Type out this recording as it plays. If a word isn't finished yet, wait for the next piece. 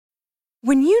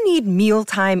When you need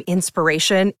mealtime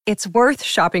inspiration, it's worth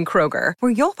shopping Kroger,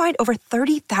 where you'll find over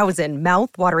 30,000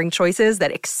 mouth-watering choices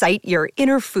that excite your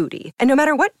inner foodie. And no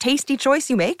matter what tasty choice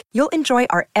you make, you'll enjoy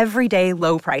our everyday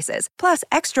low prices, plus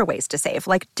extra ways to save,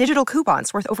 like digital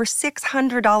coupons worth over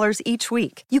 $600 each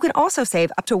week. You can also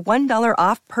save up to $1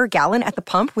 off per gallon at the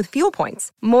pump with fuel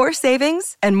points. More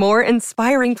savings and more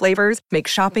inspiring flavors make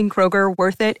shopping Kroger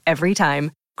worth it every time.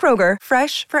 Kroger,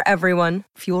 fresh for everyone.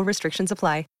 Fuel restrictions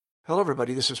apply. Hello,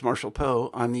 everybody. This is Marshall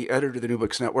Poe. I'm the editor of the New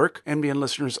Books Network. NBN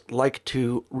listeners like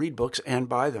to read books and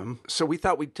buy them. So we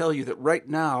thought we'd tell you that right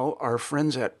now, our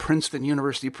friends at Princeton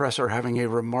University Press are having a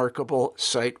remarkable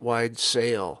site-wide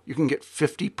sale. You can get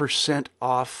 50%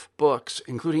 off books,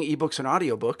 including ebooks and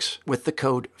audiobooks, with the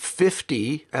code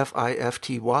 50,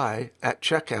 F-I-F-T-Y, at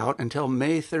checkout until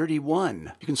May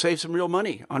 31. You can save some real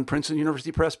money on Princeton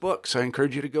University Press books. I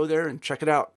encourage you to go there and check it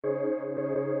out.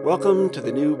 Welcome to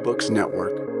the New Books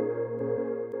Network.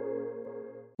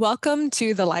 Welcome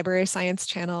to the Library Science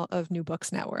channel of New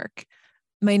Books Network.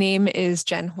 My name is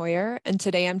Jen Hoyer, and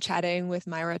today I'm chatting with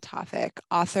Myra Tawfik,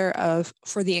 author of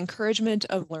For the Encouragement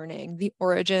of Learning, The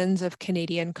Origins of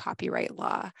Canadian Copyright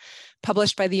Law,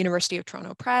 published by the University of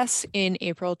Toronto Press in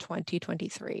April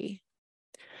 2023.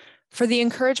 For the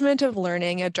Encouragement of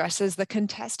Learning addresses the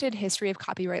contested history of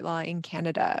copyright law in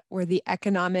Canada, where the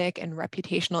economic and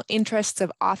reputational interests of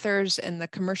authors and the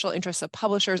commercial interests of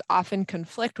publishers often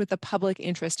conflict with the public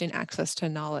interest in access to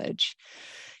knowledge.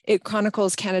 It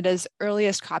chronicles Canada's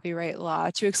earliest copyright law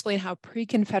to explain how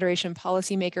pre-Confederation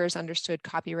policymakers understood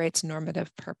copyright's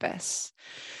normative purpose.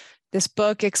 This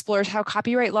book explores how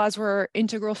copyright laws were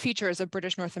integral features of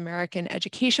British North American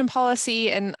education policy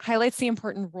and highlights the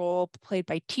important role played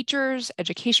by teachers,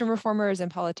 education reformers, and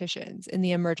politicians in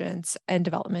the emergence and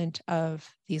development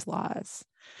of these laws.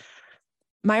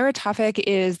 Myra Tawfik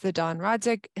is the Don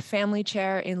Rodzik Family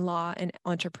Chair in Law and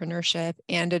Entrepreneurship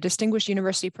and a distinguished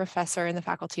university professor in the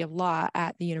Faculty of Law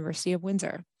at the University of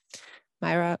Windsor.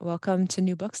 Myra, welcome to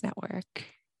New Books Network.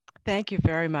 Thank you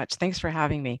very much. Thanks for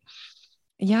having me.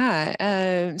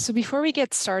 Yeah. So before we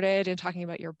get started in talking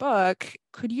about your book,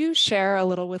 could you share a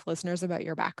little with listeners about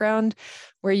your background,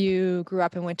 where you grew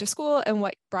up and went to school, and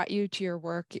what brought you to your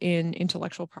work in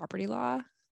intellectual property law?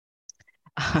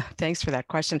 Thanks for that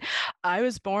question. I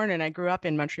was born and I grew up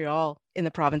in Montreal in the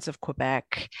province of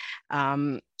Quebec.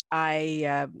 I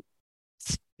went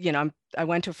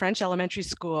to a French elementary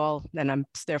school, and I'm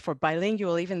therefore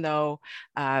bilingual, even though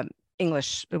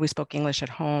we spoke English at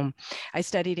home. I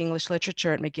studied English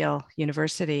literature at McGill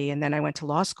University, and then I went to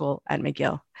law school at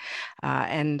McGill.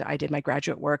 And I did my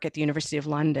graduate work at the University of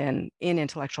London in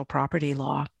intellectual property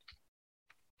law.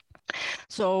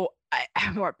 So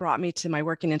what brought me to my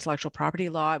work in intellectual property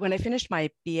law, when I finished my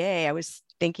BA, I was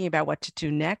thinking about what to do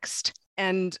next.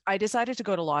 And I decided to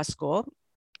go to law school.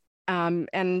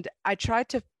 And I tried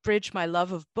to bridge my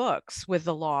love of books with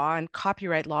the law, and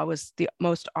copyright law was the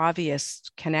most obvious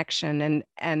connection.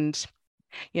 And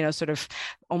sort of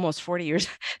almost 40 years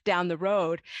down the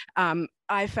road,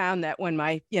 I found that when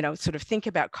I, sort of think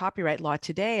about copyright law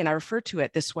today, and I refer to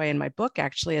it this way in my book,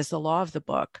 actually, as the law of the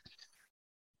book.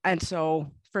 And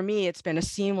so for me, it's been a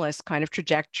seamless kind of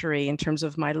trajectory in terms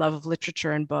of my love of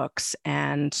literature and books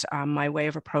and my way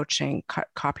of approaching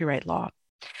copyright law.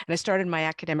 And I started my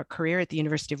academic career at the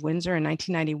University of Windsor in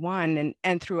 1991.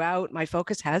 And throughout, my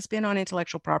focus has been on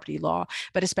intellectual property law,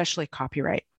 but especially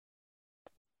copyright.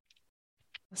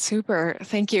 Super.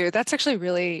 Thank you. That's actually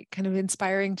really kind of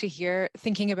inspiring to hear,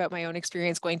 thinking about my own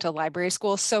experience going to library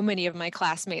school. So many of my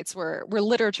classmates were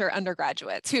literature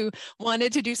undergraduates who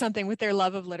wanted to do something with their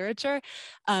love of literature.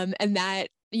 And that,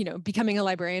 becoming a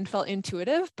librarian felt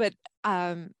intuitive, but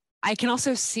I can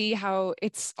also see how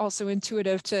it's also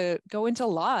intuitive to go into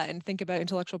law and think about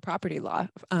intellectual property law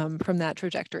from that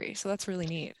trajectory. So that's really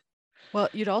neat. Well,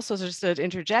 you'd also just to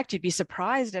interject, you'd be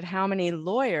surprised at how many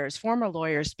former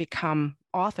lawyers become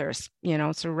authors,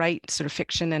 so write sort of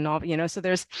fiction and all, so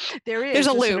there is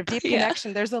a loop, sort of deep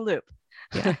connection. There's a loop.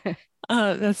 Yeah.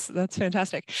 That's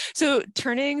fantastic. So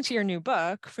turning to your new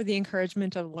book, For the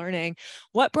Encouragement of Learning,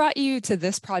 what brought you to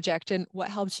this project and what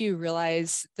helped you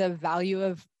realize the value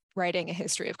of writing a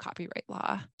history of copyright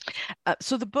law?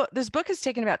 So this book has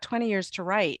taken about 20 years to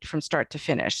write from start to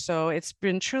finish. So it's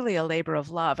been truly a labor of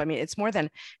love. I mean, it's more than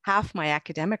half my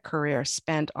academic career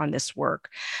spent on this work.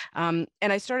 And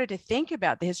I started to think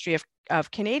about the history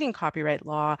of Canadian copyright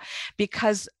law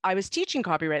because I was teaching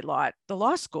copyright law at the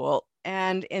law school.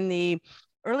 And in the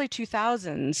early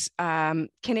 2000s,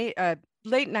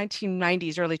 late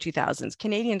 1990s, early 2000s,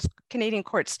 Canadian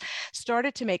courts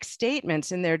started to make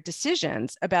statements in their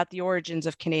decisions about the origins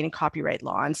of Canadian copyright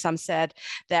law. And some said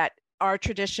that our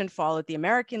tradition followed the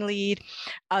American lead.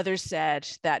 Others said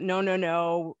that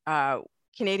no,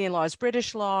 Canadian law is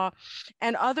British law.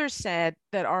 And others said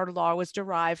that our law was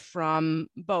derived from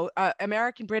both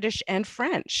American, British, and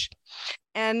French.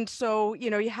 And so,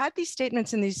 you had these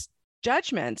statements and these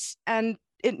judgments, and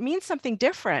it means something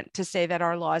different to say that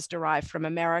our law is derived from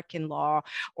American law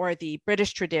or the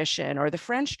British tradition or the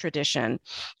French tradition.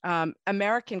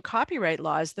 American copyright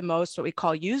law is the most what we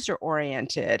call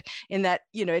user-oriented, in that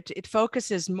it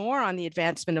focuses more on the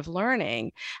advancement of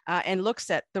learning and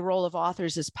looks at the role of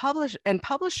authors as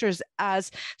publishers as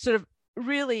sort of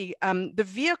really the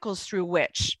vehicles through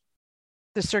which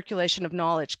the circulation of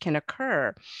knowledge can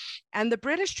occur. And the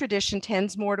British tradition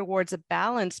tends more towards a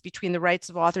balance between the rights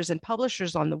of authors and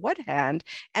publishers on the one hand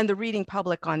and the reading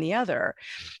public on the other.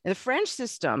 And the French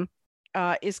system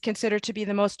is considered to be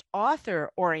the most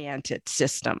author-oriented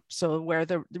system, so where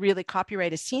the really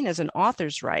copyright is seen as an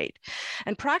author's right.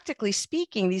 And practically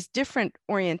speaking, these different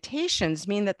orientations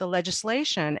mean that the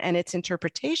legislation and its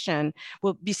interpretation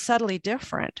will be subtly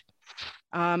different.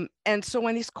 And so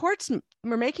when these courts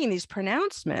were making these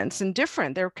pronouncements and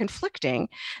they're conflicting,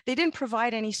 they didn't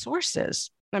provide any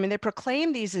sources. I mean, they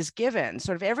proclaim these as given,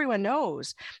 sort of everyone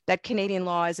knows that Canadian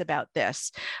law is about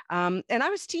this. And I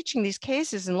was teaching these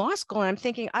cases in law school, and I'm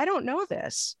thinking, I don't know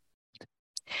this.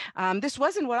 This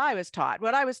wasn't what I was taught.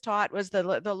 What I was taught was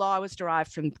the law was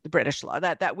derived from the British law,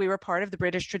 that we were part of the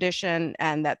British tradition,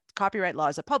 and that copyright law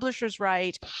is a publisher's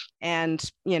right. And,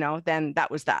 then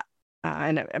that was that.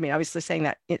 And I mean, obviously saying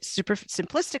that it's super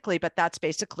simplistically, but that's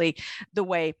basically the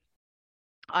way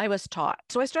I was taught.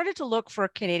 So I started to look for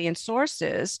Canadian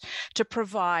sources to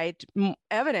provide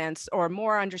evidence or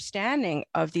more understanding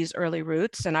of these early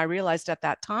roots. And I realized at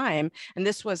that time, and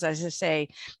this was, as I say,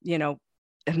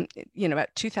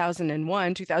 at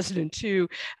 2001, 2002,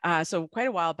 so quite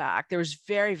a while back, there was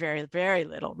very, very, very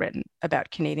little written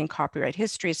about Canadian copyright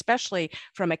history, especially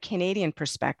from a Canadian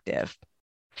perspective.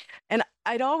 And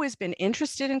I'd always been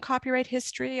interested in copyright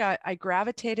history. I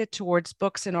gravitated towards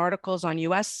books and articles on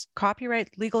US copyright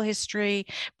legal history,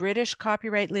 British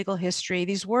copyright legal history.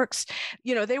 These works,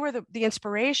 they were the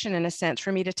inspiration, in a sense,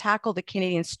 for me to tackle the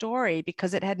Canadian story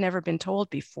because it had never been told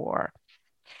before.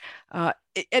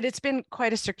 It's been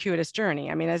quite a circuitous journey.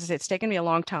 I mean, as I said, it's taken me a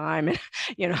long time. And,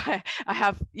 I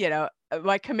have,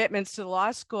 my commitments to the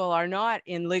law school are not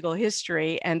in legal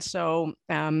history. And so,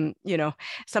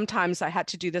 sometimes I had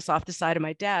to do this off the side of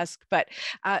my desk. But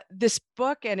this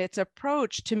book and its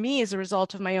approach to me is a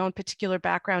result of my own particular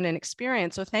background and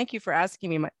experience. So thank you for asking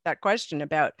me that question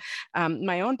about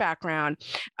my own background.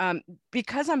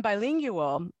 Because I'm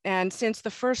bilingual, and since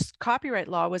the first copyright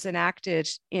law was enacted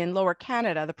in Lower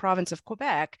Canada, the province of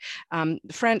Quebec, the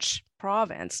French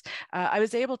province, I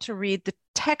was able to read the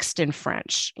text in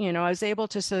French. I was able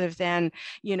to sort of then,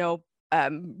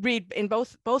 read in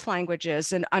both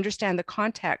languages and understand the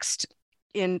context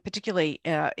in particularly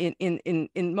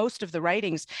in most of the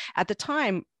writings at the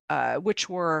time, which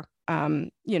were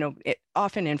often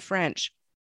in French.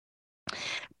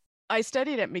 I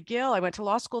studied at McGill. I went to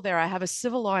law school there. I have a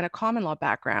civil law and a common law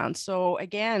background. So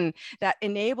again, that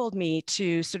enabled me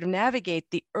to sort of navigate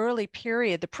the early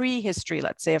period, the prehistory,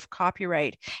 let's say, of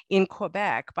copyright in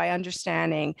Quebec by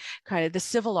understanding kind of the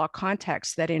civil law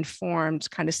context that informed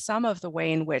kind of some of the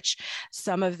way in which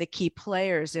some of the key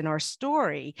players in our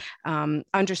story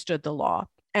understood the law.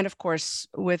 And of course,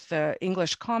 with the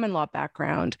English common law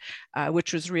background,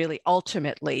 which was really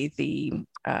ultimately the,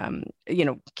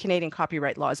 Canadian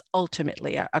copyright law is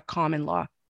ultimately a common law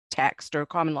text or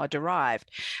common law derived.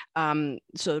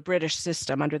 So the British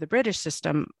system, under the British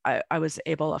system, I was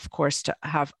able, of course, to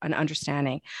have an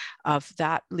understanding of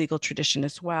that legal tradition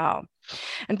as well.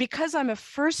 And because I'm a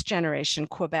first generation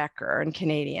Quebecer and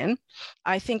Canadian,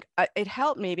 I think it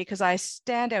helped me because I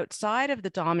stand outside of the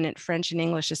dominant French and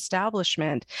English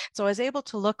establishment. So I was able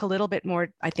to look a little bit more,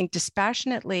 I think,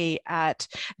 dispassionately at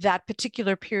that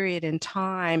particular period in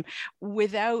time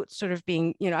without sort of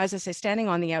being, as I say, standing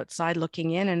on the outside looking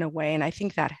in a way. And I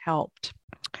think that helped.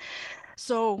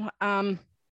 So,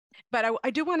 but I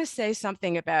do want to say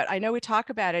something about, I know we talk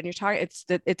about it and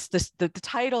the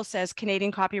title says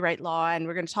Canadian copyright law, and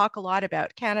we're going to talk a lot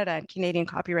about Canada and Canadian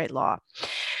copyright law.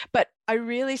 But I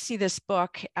really see this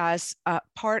book as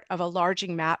part of a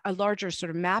larger sort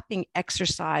of mapping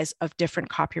exercise of different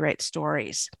copyright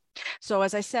stories. So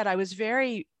as I said, I was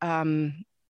very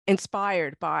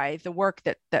inspired by the work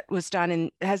that was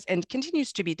done and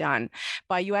continues to be done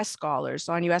by US scholars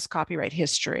on US copyright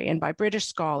history and by British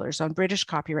scholars on British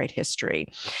copyright history.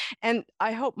 And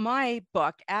I hope my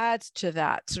book adds to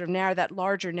that sort of that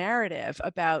larger narrative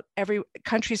about every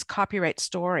country's copyright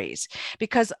stories,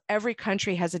 because every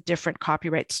country has a different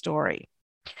copyright story.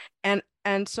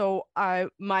 And so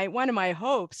one of my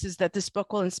hopes is that this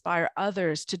book will inspire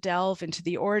others to delve into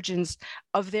the origins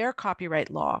of their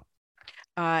copyright law.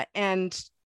 And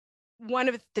one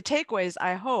of the takeaways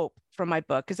I hope from my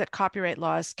book is that copyright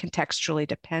law is contextually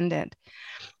dependent.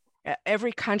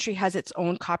 Every country has its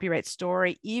own copyright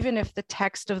story, even if the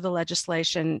text of the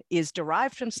legislation is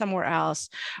derived from somewhere else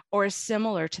or is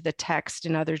similar to the text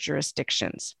in other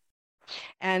jurisdictions.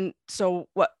 And so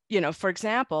for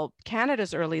example,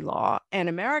 Canada's early law and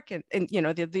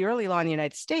the early law in the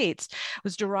United States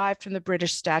was derived from the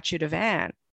British Statute of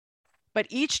Anne. But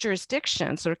each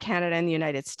jurisdiction, sort of Canada and the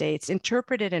United States,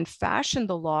 interpreted and fashioned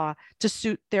the law to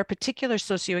suit their particular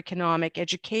socioeconomic,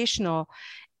 educational,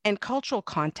 and cultural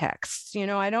contexts.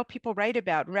 I know people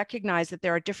recognize that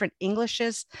there are different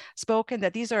Englishes spoken,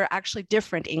 that these are actually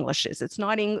different Englishes. It's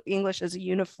not English as a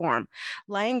uniform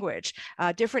language.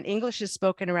 Different English is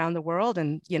spoken around the world.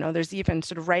 And, there's even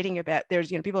sort of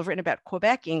people have written about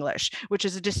Quebec English, which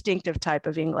is a distinctive type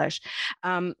of English.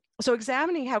 So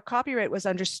examining how copyright was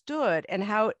understood and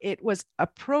how it was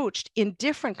approached in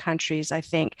different countries, I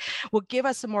think, will give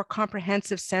us a more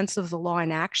comprehensive sense of the law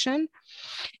in action.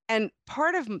 And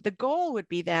part of the goal would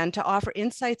be then to offer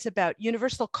insights about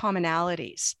universal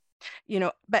commonalities,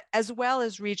 but as well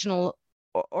as regional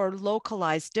or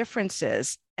localized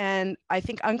differences. And I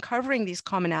think uncovering these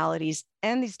commonalities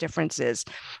and these differences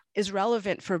is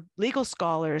relevant for legal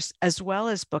scholars as well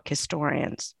as book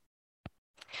historians.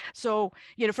 So,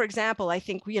 for example, I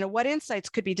think, what insights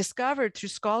could be discovered through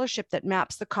scholarship that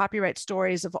maps the copyright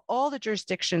stories of all the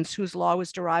jurisdictions whose law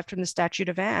was derived from the Statute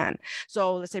of Anne.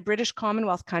 So let's say British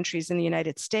Commonwealth countries in the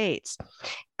United States.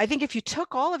 I think if you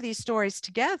took all of these stories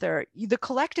together, the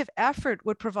collective effort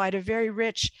would provide a very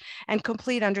rich and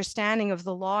complete understanding of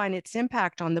the law and its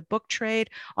impact on the book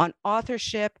trade, on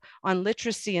authorship, on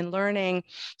literacy and learning.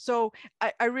 So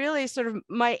I really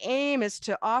my aim is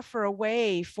to offer a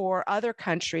way for other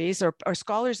countries or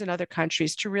scholars in other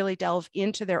countries to really delve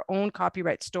into their own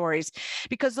copyright stories,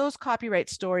 because those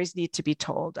copyright stories need to be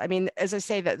told. I mean, as I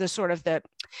say, that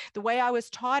the way I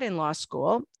was taught in law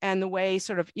school and the way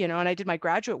and I did my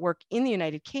graduate work in the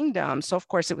United Kingdom, so of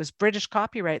course it was British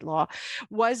copyright law,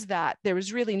 was that there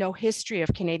was really no history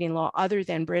of Canadian law other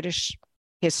than British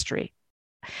history.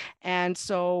 And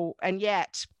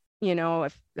yet,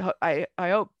 I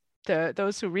hope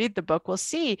those who read the book will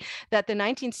see that the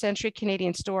 19th century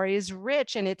Canadian story is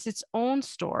rich and it's its own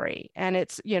story. And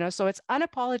it's, so it's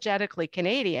unapologetically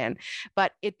Canadian,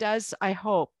 but it does, I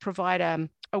hope, provide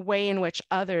a way in which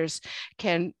others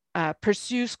can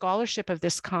pursue scholarship of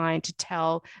this kind to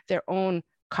tell their own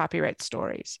copyright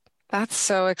stories. That's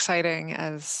so exciting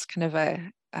as kind of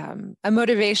a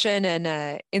motivation and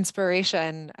a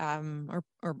inspiration or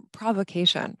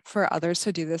provocation for others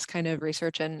to do this kind of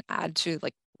research and add to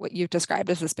like what you've described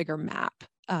as this bigger map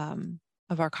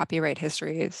of our copyright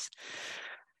histories.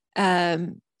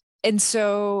 And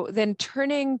so then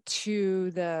turning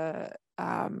to the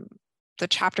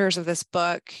chapters of this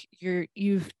book,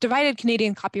 you've divided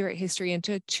Canadian copyright history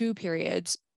into two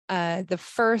periods. The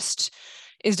first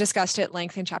is discussed at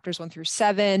length in chapters 1 through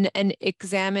 7 and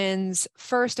examines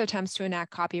first attempts to enact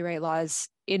copyright laws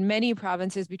in many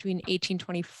provinces between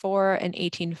 1824 and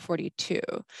 1842.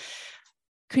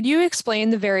 Could you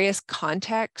explain the various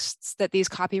contexts that these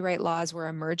copyright laws were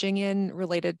emerging in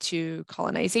related to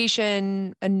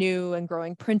colonization, a new and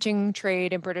growing printing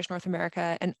trade in British North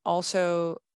America, and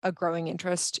also a growing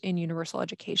interest in universal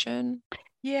education?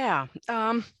 Yeah.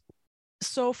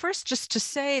 So first, just to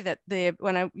say that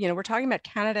we're talking about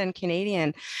Canada and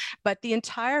Canadian, but the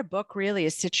entire book really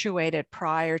is situated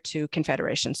prior to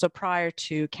Confederation. So prior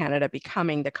to Canada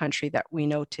becoming the country that we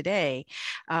know today.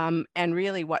 And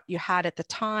really what you had at the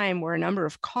time were a number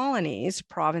of colonies,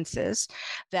 provinces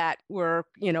that were,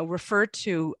 referred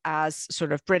to as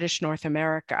sort of British North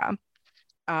America.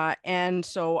 And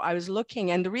so I was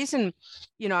looking, and the reason,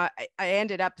 I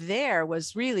ended up there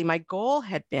was really my goal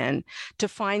had been to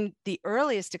find the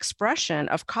earliest expression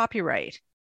of copyright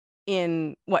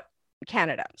in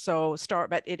Canada.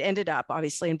 But it ended up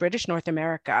obviously in British North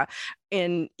America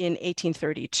in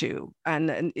 1832, and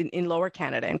in Lower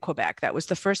Canada in Quebec. That was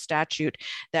the first statute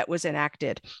that was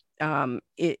enacted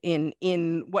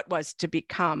in what was to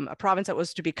become a province that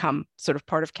was to become sort of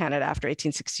part of Canada after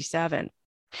 1867.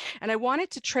 And I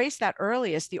wanted to trace that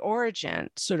earliest, the origin,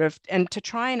 sort of, and to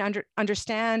try and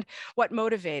understand what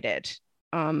motivated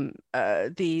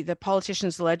the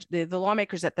politicians, the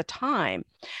lawmakers at the time,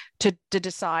 to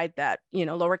decide that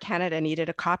Lower Canada needed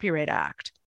a Copyright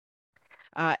Act.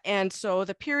 And so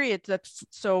the period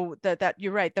that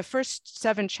you're right, the first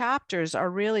 7 chapters are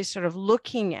really sort of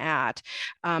looking at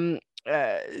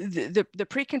the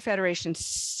pre-Confederation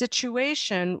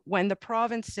situation when the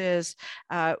provinces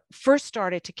first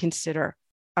started to consider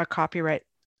a copyright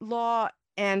law,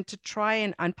 and to try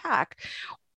and unpack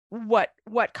what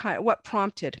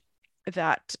prompted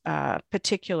that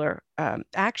particular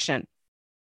action.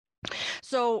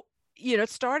 So it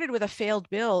started with a failed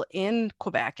bill in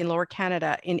Quebec, in Lower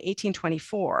Canada, in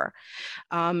 1824.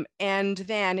 And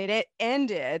then it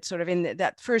ended sort of in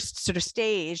that first sort of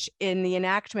stage in the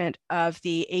enactment of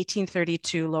the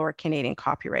 1832 Lower Canadian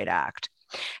Copyright Act.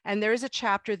 And there is a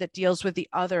chapter that deals with the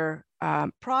other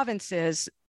provinces.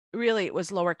 Really, it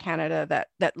was Lower Canada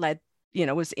that led,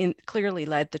 clearly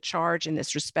led the charge in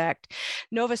this respect.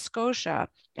 Nova Scotia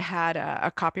had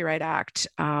a Copyright Act,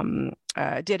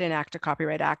 did enact a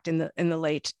Copyright Act in the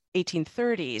late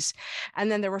 1830s.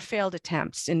 And then there were failed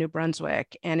attempts in New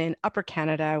Brunswick and in Upper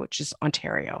Canada, which is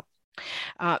Ontario.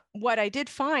 What I did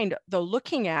find, though,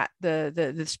 looking at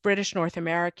this British North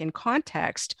American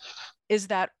context, is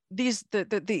that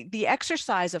the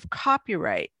exercise of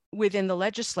copyright within the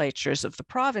legislatures of the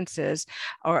provinces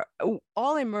are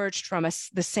all emerged from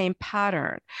the same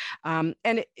pattern. And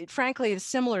it frankly is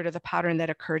similar to the pattern that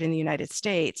occurred in the United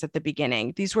States at the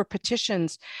beginning. These were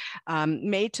petitions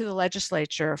made to the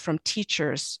legislature from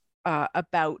teachers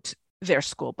about their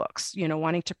school books,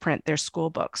 wanting to print their school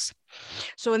books.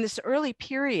 So in this early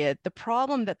period, the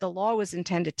problem that the law was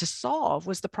intended to solve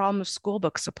was the problem of school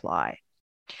book supply.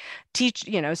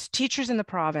 Teachers in the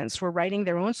province were writing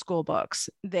their own school books.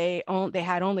 They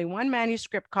had only one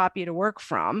manuscript copy to work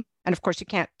from, and of course, you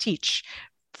can't teach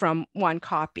from one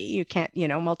copy. You can't,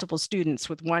 multiple students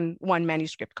with one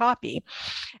manuscript copy.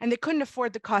 And they couldn't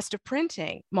afford the cost of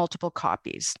printing multiple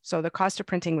copies. So the cost of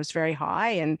printing was very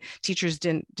high, and teachers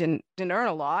didn't earn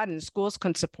a lot, and schools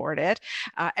couldn't support it.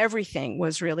 Everything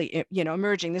was really,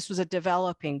 emerging. This was a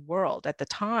developing world at the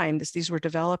time. These were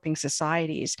developing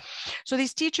societies. So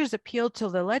these teachers appealed to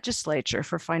the legislature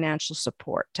for financial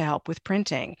support to help with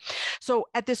printing. So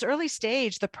at this early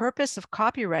stage, the purpose of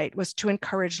copyright was to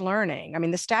encourage learning. I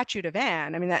mean, the Statute of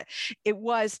Anne, that it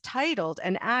was titled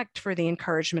an Act for the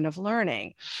Encouragement of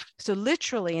Learning. So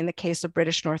literally, in the case of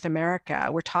British North America,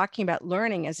 we're talking about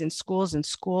learning as in schools and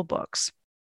school books.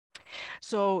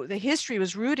 So the history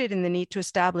was rooted in the need to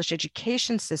establish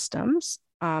education systems,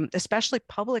 especially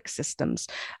public systems,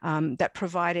 that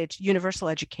provided universal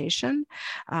education.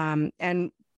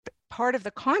 And part of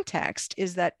the context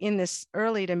is that in this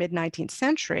early to mid 19th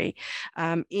century,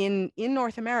 in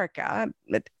North America,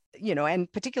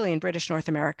 and particularly in British North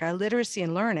America, literacy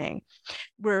and learning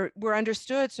were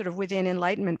understood sort of within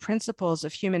Enlightenment principles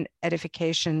of human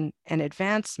edification and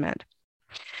advancement.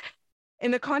 In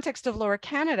the context of Lower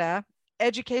Canada,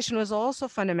 education was also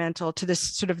fundamental to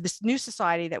this new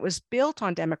society that was built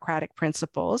on democratic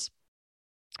principles.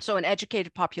 So an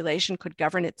educated population could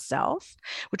govern itself,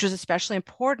 which was especially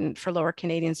important for Lower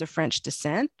Canadians of French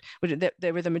descent.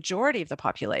 They were the majority of the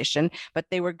population, but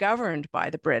they were governed by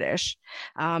the British.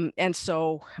 And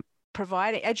so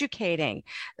educating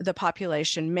the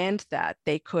population meant that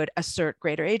they could assert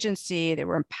greater agency. They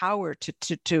were empowered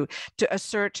to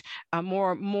assert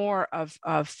more of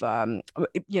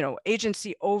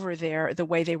agency over the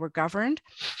way they were governed.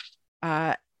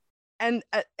 And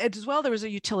as well, there was a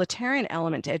utilitarian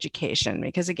element to education,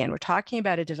 because again, we're talking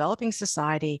about a developing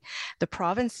society. The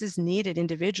provinces needed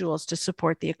individuals to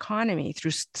support the economy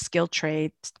through skilled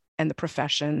trades and the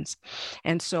professions.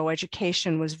 And so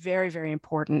education was very, very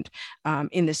important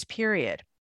in this period.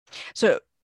 So,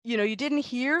 you didn't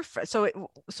hear, so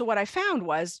what I found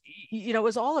was, it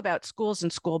was all about schools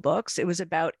and school books. It was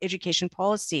about education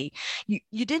policy.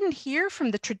 You didn't hear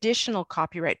from the traditional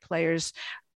copyright players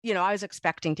I was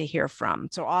expecting to hear from,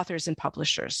 so authors and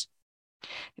publishers.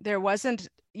 There wasn't,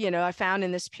 I found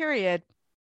in this period,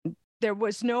 there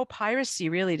was no piracy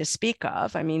really to speak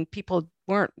of. I mean,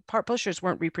 publishers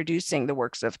weren't reproducing the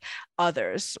works of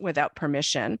others without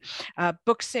permission.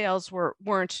 Book sales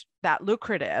weren't that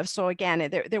lucrative. So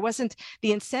again, there wasn't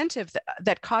the incentive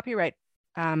that copyright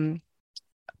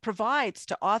provides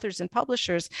to authors and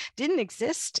publishers didn't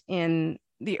exist in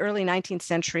the early 19th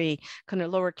century kind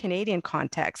of Lower Canadian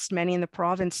context. Many in the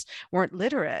province weren't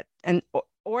literate,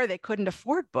 or they couldn't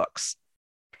afford books.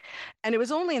 And it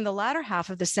was only in the latter half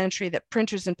of the century that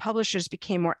printers and publishers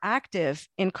became more active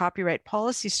in copyright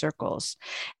policy circles.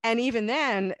 And even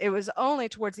then, it was only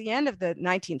towards the end of the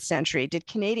 19th century did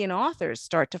Canadian authors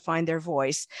start to find their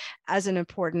voice as an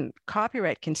important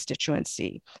copyright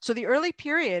constituency. So the early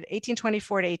period,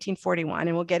 1824 to 1841,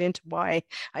 and we'll get into why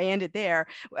I ended there,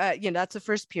 that's the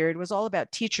first period, was all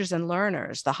about teachers and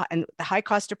learners, the high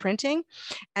cost of printing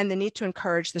and the need to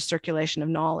encourage the circulation of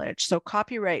knowledge. So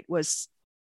copyright was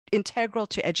integral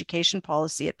to education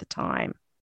policy at the time.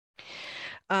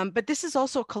 But this is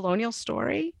also a colonial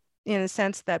story in the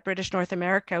sense that British North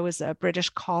America was a British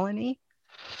colony.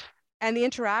 And the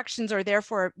interactions are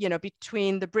therefore,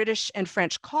 between the British and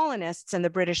French colonists and the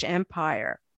British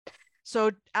Empire.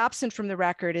 So absent from the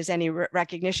record is any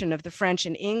recognition of the French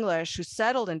and English who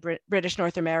settled in British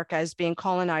North America as being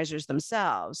colonizers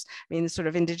themselves. I mean, the sort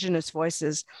of indigenous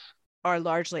voices are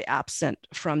largely absent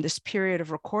from this period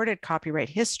of recorded copyright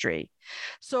history.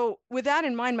 So with that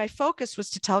in mind, my focus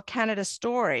was to tell Canada's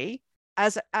story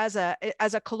as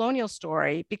a colonial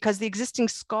story, because the existing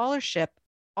scholarship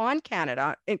on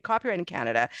Canada, in copyright in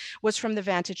Canada, was from the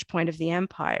vantage point of the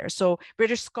empire. So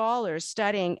British scholars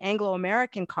studying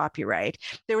Anglo-American copyright,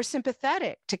 they were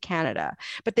sympathetic to Canada,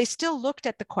 but they still looked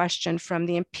at the question from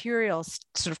the imperial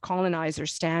sort of colonizer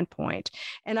standpoint.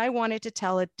 And I wanted to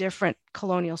tell a different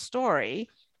colonial story.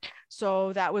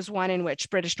 So that was one in which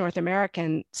British North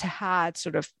Americans had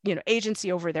sort of,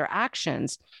 agency over their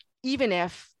actions, even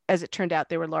if, as it turned out,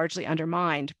 they were largely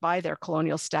undermined by their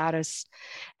colonial status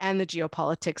and the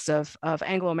geopolitics of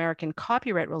Anglo-American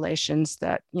copyright relations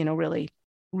that, really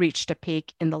reached a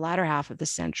peak in the latter half of the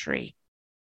century.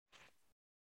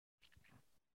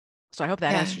 So I hope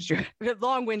that answers your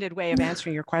long-winded way of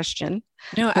answering your question.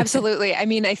 No, absolutely. I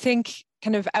mean, I think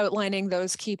kind of outlining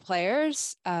those key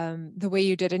players, the way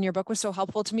you did in your book was so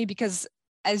helpful to me because,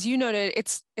 as you noted,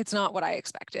 it's not what I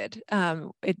expected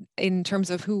in terms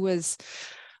of who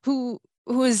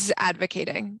was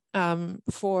advocating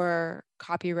for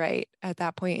copyright at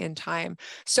that point in time.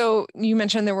 So you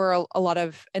mentioned there were a lot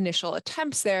of initial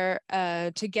attempts there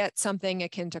to get something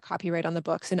akin to copyright on the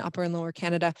books in Upper and Lower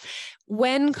Canada.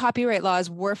 When copyright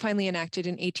laws were finally enacted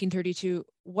in 1832,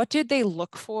 what did they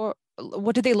look for?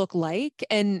 What did they look like?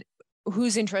 And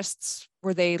whose interests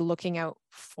were they looking out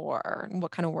for? And what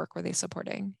kind of work were they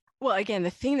supporting? Well, again, the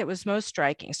thing that was most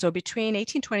striking, so between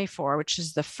 1824, which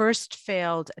is the first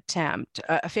failed attempt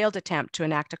to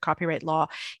enact a copyright law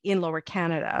in Lower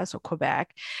Canada, so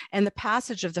Quebec, and the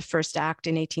passage of the first act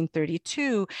in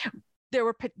 1832, there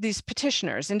were these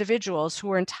petitioners, individuals who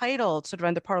were entitled, sort of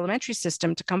under the parliamentary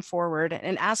system, to come forward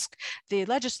and ask the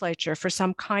legislature for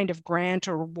some kind of grant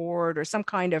or reward or some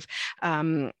kind of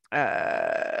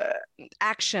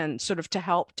action, sort of to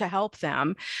help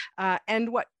them.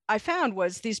 And what I found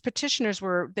was these petitioners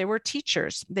were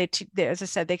teachers. As I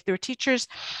said, they were teachers.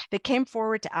 They came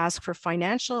forward to ask for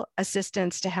financial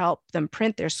assistance to help them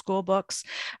print their school books.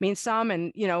 I mean,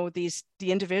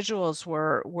 the individuals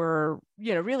were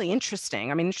really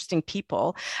interesting. I mean, interesting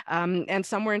people, and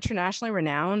some were internationally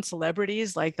renowned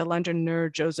celebrities like the Londoner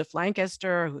Joseph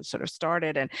Lancaster, who sort of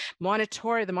started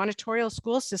the monitorial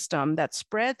school system that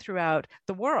spread throughout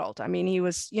the world. I mean, he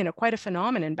was quite a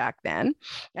phenomenon back then,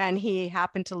 and he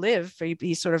happened to live.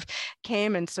 He sort of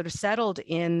came and sort of settled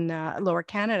in Lower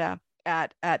Canada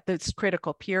at this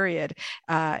critical period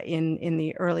in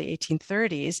the early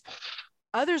 1830s.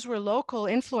 Others were local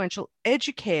influential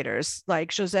educators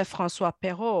like Joseph François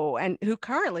Perrault, and who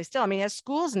currently still, has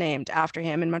schools named after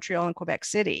him in Montreal and Quebec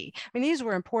City. I mean, these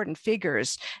were important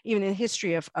figures, even in the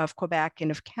history of Quebec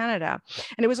and of Canada.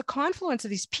 And it was a confluence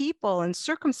of these people and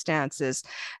circumstances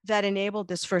that enabled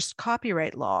this first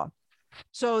copyright law.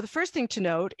 So the first thing to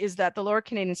note is that the Lower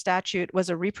Canadian Statute was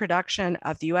a reproduction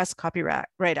of the U.S. Copyright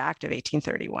Act of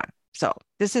 1831. So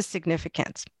this is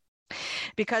significant,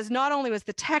 because not only was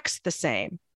the text the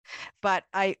same, but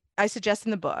I suggest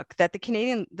in the book that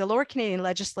the Lower Canadian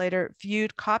legislator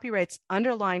viewed copyright's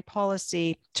underlying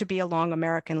policy to be along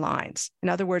American lines. In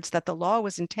other words, that the law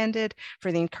was intended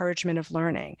for the encouragement of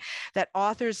learning, that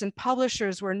authors and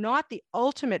publishers were not the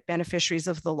ultimate beneficiaries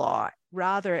of the law.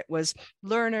 Rather, it was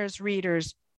learners,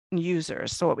 readers, and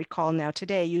users. So what we call now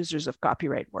today users of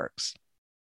copyright works.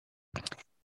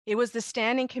 It was the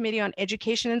Standing Committee on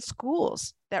Education in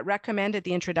Schools that recommended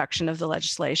the introduction of the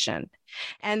legislation.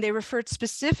 And they referred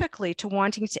specifically to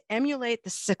wanting to emulate the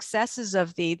successes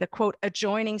of the quote,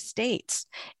 adjoining states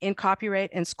in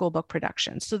copyright and school book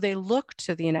production. So they looked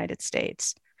to the United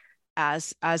States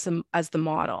as the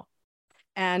model.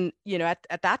 And,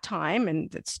 at that time,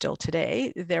 and it's still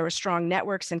today, there were strong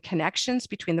networks and connections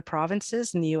between the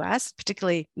provinces in the US,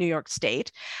 particularly New York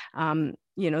State.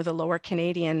 The Lower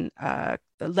Canadian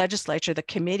legislature, the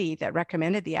committee that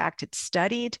recommended the act, had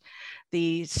studied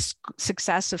the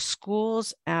success of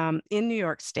schools in New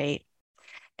York State.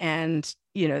 And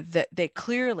that they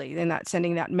clearly, they're not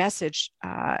sending that message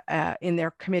in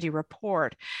their committee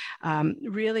report,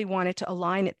 really wanted to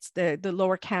align the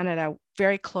Lower Canada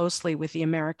very closely with the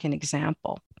American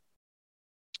example.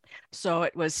 So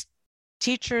it was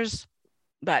teachers,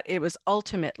 but it was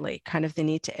ultimately kind of the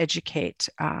need to educate,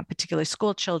 particularly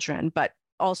school children, but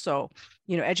also,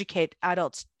 educate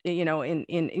adults,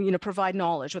 in provide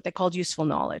knowledge, what they called useful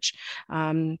knowledge,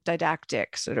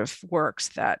 didactic sort of works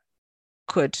that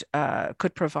could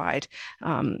provide,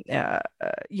 neurally,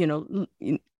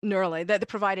 that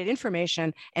provided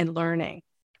information and learning.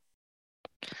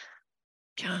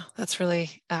 Yeah, that's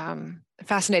really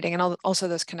fascinating, and also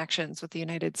those connections with the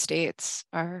United States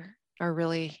are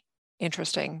really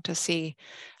interesting to see.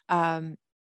 So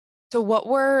what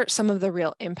were some of the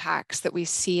real impacts that we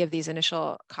see of these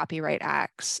initial copyright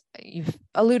acts? You've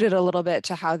alluded a little bit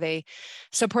to how they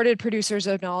supported producers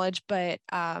of knowledge, but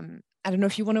I don't know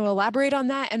if you want to elaborate on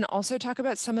that and also talk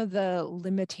about some of the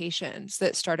limitations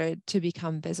that started to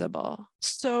become visible.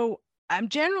 So,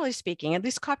 generally speaking, at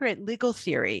least copyright legal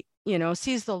theory,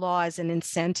 sees the law as an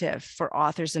incentive for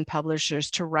authors and publishers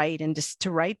to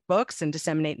write books and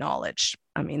disseminate knowledge.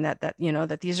 I mean, that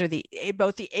these are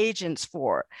both the agents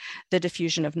for the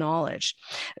diffusion of knowledge.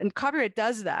 And copyright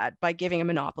does that by giving a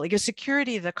monopoly, gives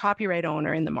security to the copyright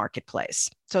owner in the marketplace.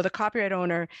 So the copyright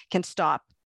owner can stop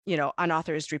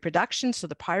unauthorized reproduction, so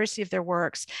the piracy of their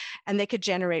works, and they could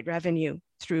generate revenue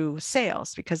through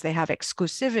sales because they have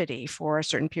exclusivity for a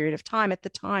certain period of time. At the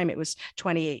time, it was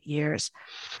 28 years.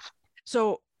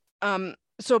 So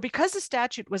because the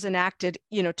statute was enacted,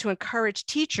 to encourage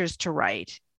teachers to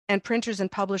write and printers and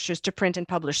publishers to print and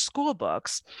publish school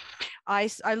books, I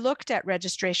looked at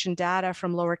registration data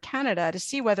from Lower Canada to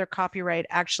see whether copyright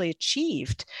actually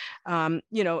achieved,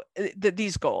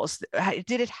 these goals.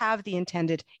 Did it have the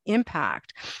intended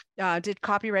impact? Did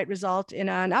copyright result in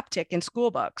an uptick in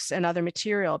school books and other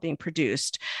material being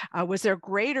produced? Was there a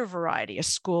greater variety of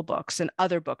school books and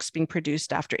other books being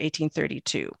produced after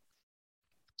 1832?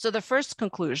 So the first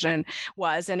conclusion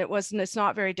was, and it's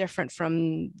not very different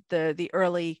from the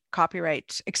early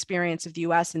copyright experience of the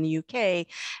US and the UK,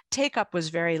 take-up was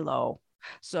very low.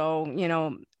 So,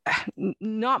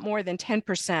 not more than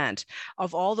 10%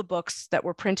 of all the books that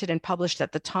were printed and published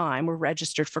at the time were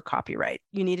registered for copyright.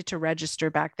 You needed to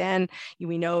register back then.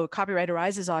 We know copyright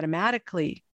arises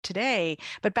automatically today,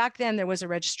 but back then there was a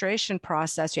registration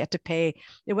process. You had to pay.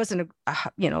 It wasn't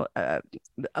a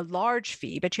large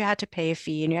fee, but you had to pay a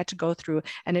fee and you had to go through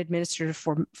an administrative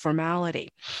formality.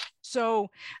 So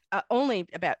only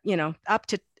about up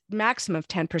to maximum of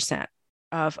 10%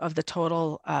 of the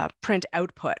total print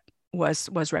output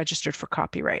was registered for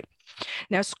copyright.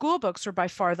 Now, school books were by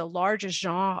far the largest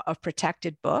genre of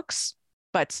protected books,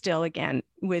 but still, again,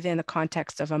 within the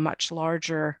context of a much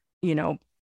larger,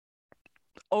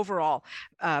 overall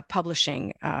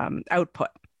publishing output.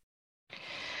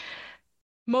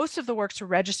 Most of the works were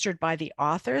registered by the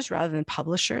authors rather than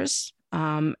publishers.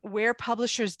 Where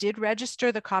publishers did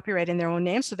register the copyright in their own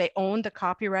name, so they owned the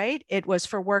copyright, it was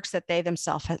for works that they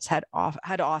themselves had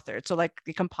authored. So like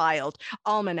the compiled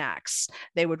almanacs,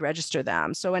 they would register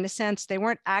them. So in a sense,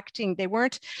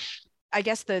 I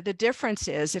guess the difference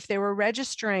is if they were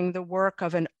registering the work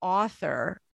of an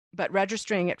author, but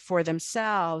registering it for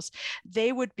themselves,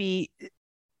 they would be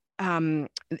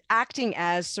acting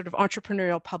as sort of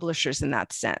entrepreneurial publishers in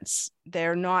that sense.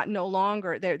 They're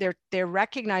they're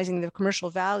recognizing the commercial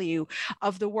value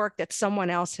of the work that someone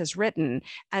else has written,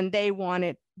 and they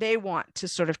want to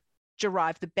sort of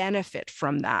derive the benefit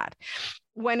from that.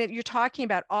 When you're talking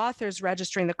about authors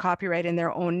registering the copyright in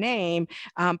their own name,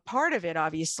 part of it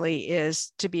obviously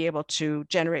is to be able to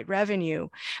generate revenue,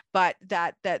 but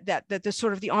that the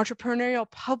sort of the entrepreneurial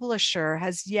publisher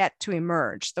has yet to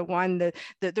emerge. The one,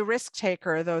 the risk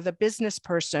taker, though, the business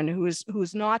person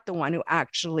who's not the one who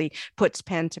actually puts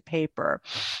pen to paper.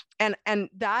 And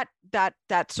that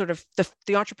sort of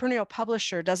the entrepreneurial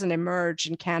publisher doesn't emerge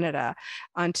in Canada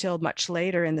until much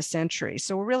later in the century.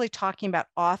 So we're really talking about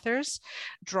authors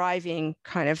driving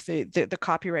kind of the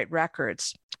copyright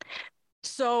records.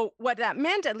 So what that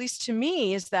meant, at least to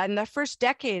me, is that in the first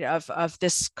decade of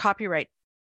this copyright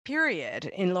period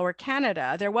in Lower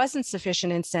Canada, there wasn't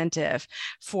sufficient incentive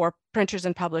for printers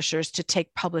and publishers to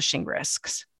take publishing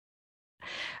risks.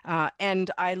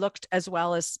 And I looked as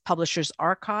well as publishers'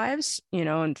 archives,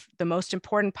 and the most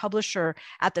important publisher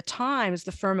at the time is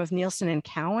the firm of Nielsen and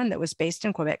Cowan that was based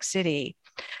in Quebec City.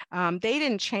 They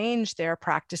didn't change their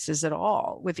practices at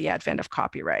all with the advent of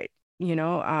copyright.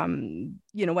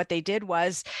 What they did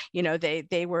was,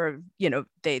 they were,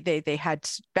 they had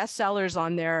bestsellers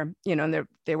on their, and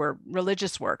they were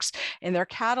religious works in their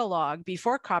catalog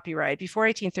before copyright, before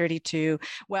 1832.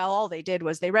 Well, all they did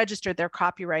was they registered their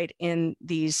copyright in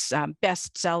these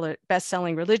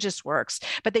best-selling religious works,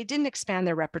 but they didn't expand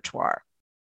their repertoire.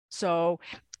 So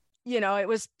it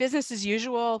was business as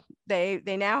usual. They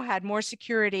now had more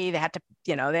security. They had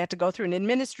to go through an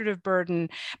administrative burden,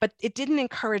 but it didn't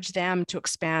encourage them to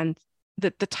expand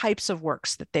the types of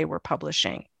works that they were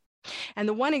publishing. And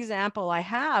the one example I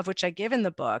have, which I give in the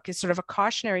book, is sort of a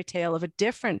cautionary tale of a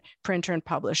different printer and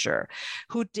publisher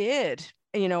who did,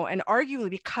 and arguably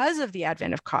because of the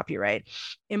advent of copyright,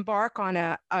 embark on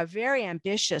a very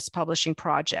ambitious publishing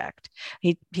project.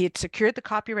 He had secured the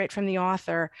copyright from the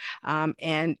author,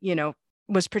 and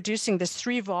was producing this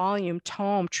 3-volume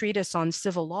tome treatise on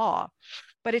civil law.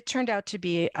 But it turned out to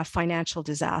be a financial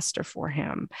disaster for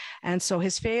him. And so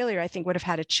his failure, I think, would have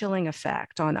had a chilling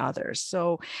effect on others.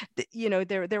 So,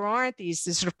 there aren't these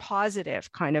sort of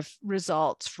positive kind of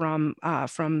results from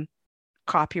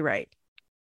copyright.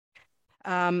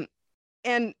 And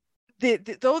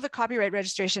though the copyright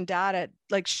registration data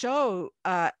show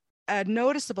a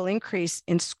noticeable increase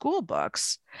in school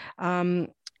books,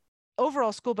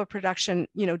 overall school book production,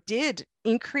 did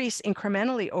increase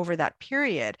incrementally over that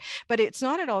period, but it's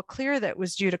not at all clear that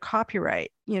was due to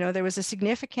copyright. There was a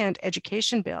significant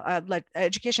education bill,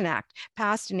 Education Act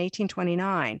passed in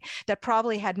 1829 that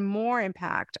probably had more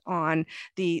impact on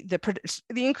the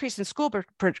increase in school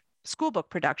book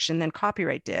production than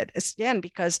copyright did, again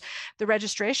because the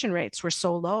registration rates were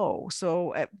so low.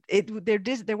 So there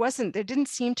didn't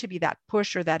seem to be that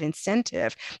push or that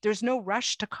incentive. There's no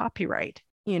rush to copyright,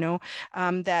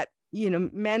 that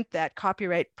meant that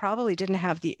copyright probably did not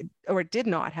have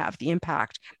the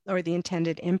impact or the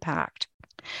intended impact.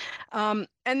 And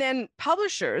then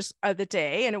publishers of the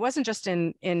day, and it wasn't just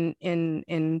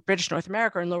in British North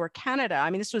America or in Lower Canada. I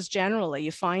mean, this was generally,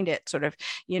 you find it sort of,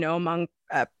 among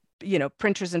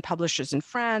printers and publishers in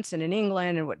France and in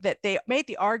England, and that they made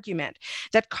the argument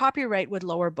that copyright would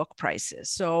lower book prices.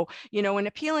 So, when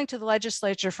appealing to the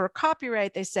legislature for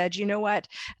copyright, they said,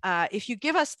 if you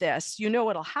give us this,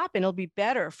 what'll happen. It'll be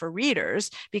better for readers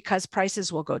because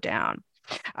prices will go down.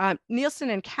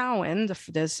 Nielsen and Cowan,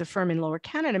 the firm in Lower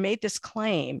Canada, made this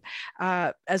claim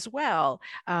as well,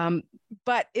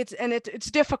 but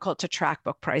it's difficult to track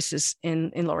book prices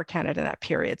in Lower Canada in that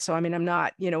period. So I mean, I'm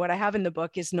not, what I have in the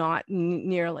book is not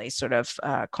nearly sort of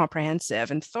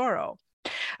comprehensive and thorough,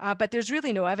 but there's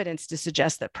really no evidence to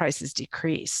suggest that prices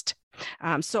decreased.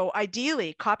 So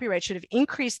ideally, copyright should have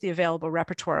increased the available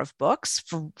repertoire of books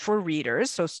for readers,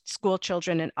 so school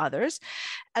children and others,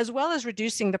 as well as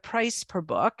reducing the price per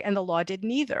book, and the law did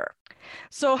neither.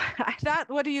 So I thought,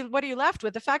 what are you left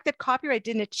with? The fact that copyright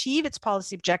didn't achieve its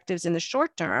policy objectives in the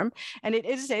short term, and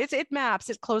it maps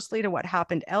it closely to what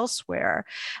happened elsewhere.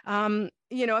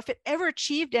 If it ever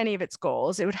achieved any of its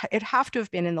goals, it'd have to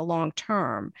have been in the long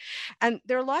term. And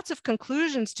there are lots of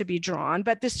conclusions to be drawn,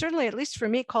 but this certainly, at least for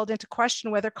me, called into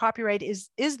question whether copyright is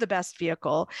the best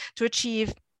vehicle to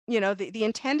achieve the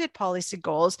intended policy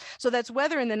goals. So that's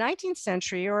whether in the 19th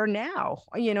century or now,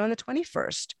 in the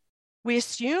 21st. We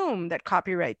assume that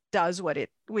copyright does what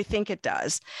we think it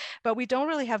does, but we don't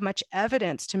really have much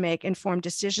evidence to make informed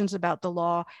decisions about the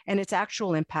law and its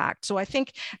actual impact. So I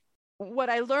think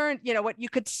what I learned, what you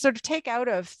could sort of take out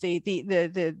of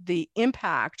the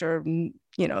impact, or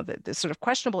the sort of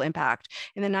questionable impact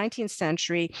in the 19th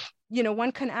century,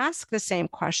 one can ask the same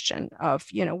question of,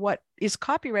 what is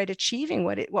copyright achieving,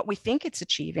 what we think it's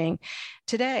achieving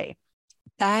today?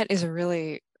 That is a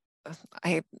really,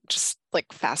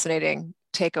 fascinating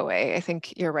takeaway. I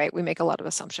think you're right. We make a lot of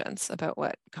assumptions about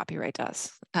what copyright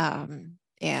does,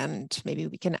 and maybe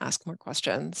we can ask more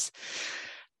questions.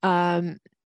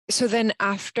 So then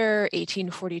after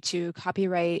 1842,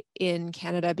 copyright in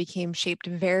Canada became shaped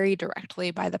very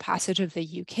directly by the passage of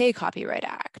the UK Copyright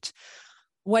Act.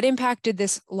 What impact did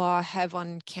this law have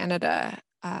on Canada,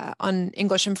 on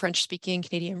English and French-speaking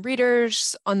Canadian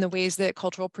readers, on the ways that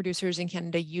cultural producers in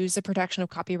Canada use the protection of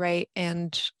copyright,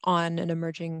 and on an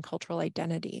emerging cultural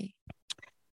identity?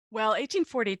 Well,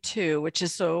 1842, which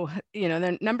is a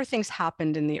number of things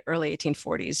happened in the early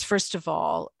 1840s. First of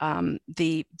all,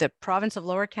 the province of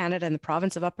Lower Canada and the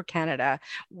province of Upper Canada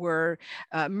were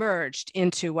merged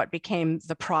into what became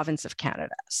the province of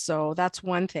Canada. So that's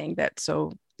one thing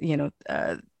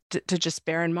to just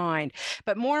bear in mind.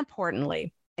 But more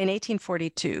importantly, in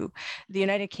 1842, the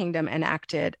United Kingdom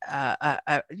enacted,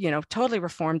 totally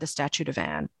reformed the Statute of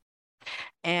Anne.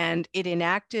 And it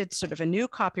enacted sort of a new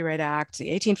Copyright Act, we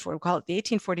call it the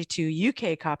 1842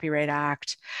 UK Copyright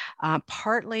Act,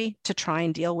 partly to try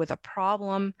and deal with a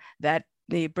problem that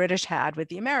the British had with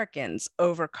the Americans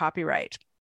over copyright.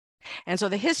 And so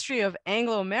the history of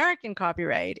Anglo-American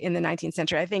copyright in the 19th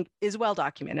century, I think, is well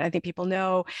documented. I think people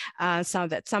know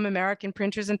some American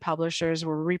printers and publishers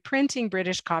were reprinting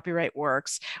British copyright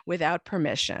works without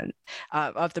permission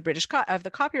of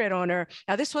the copyright owner.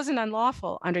 Now, this wasn't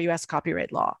unlawful under U.S.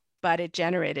 copyright law, but it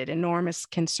generated enormous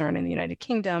concern in the United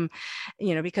Kingdom,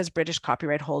 because British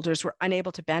copyright holders were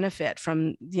unable to benefit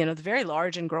from, the very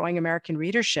large and growing American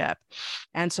readership.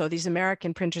 And so these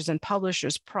American printers and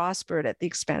publishers prospered at the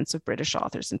expense of British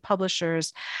authors and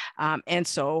publishers. And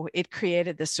so it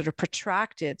created this sort of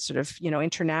protracted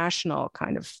international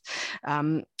kind of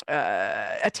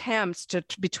attempts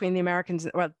between the Americans,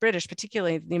 British,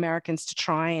 particularly the Americans, to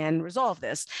try and resolve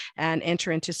this and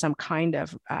enter into some kind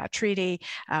of treaty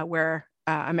where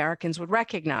Americans would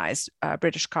recognize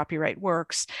British copyright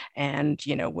works, and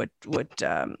that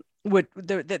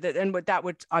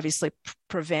would obviously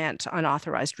prevent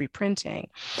unauthorized reprinting.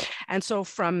 And so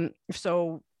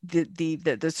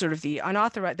the sort of the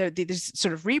unauthorized, the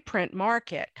sort of reprint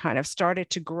market kind of started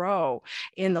to grow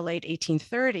in the late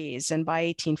 1830s. And by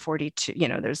 1842,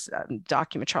 there's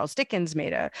Charles Dickens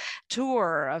made a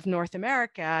tour of North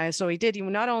America. So he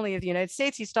not only of the United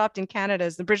States, he stopped in Canada,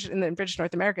 in the British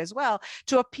North America as well,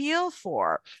 to appeal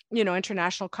for,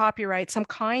 international copyright, some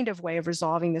kind of way of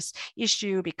resolving this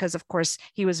issue, because of course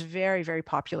he was very, very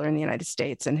popular in the United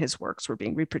States and his works were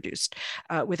being reproduced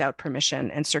without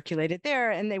permission and circulated there.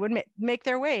 And they would make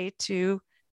their way to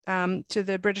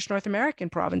the British North American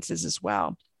provinces as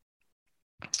well.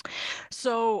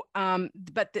 So,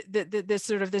 but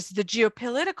the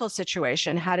geopolitical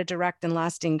situation had a direct and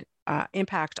lasting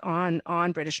impact on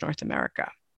British North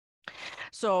America.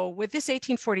 So, with this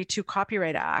 1842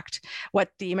 Copyright Act,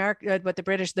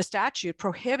 the statute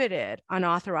prohibited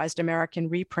unauthorized American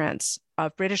reprints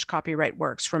of British copyright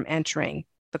works from entering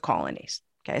the colonies.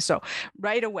 Okay, so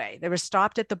right away, they were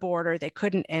stopped at the border. They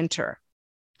couldn't enter.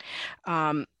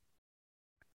 What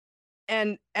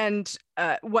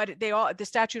the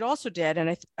statute also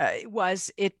did, was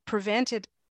it prevented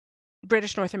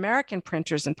British North American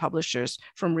printers and publishers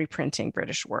from reprinting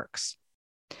British works.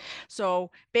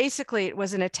 So basically, it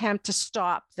was an attempt to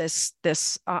stop this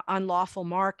unlawful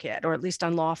market, or at least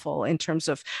unlawful in terms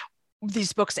of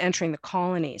these books entering the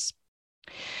colonies.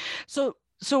 So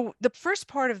the first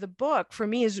part of the book for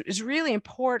me is really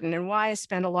important, and why I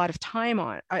spend a lot of time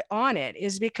on it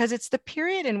is because it's the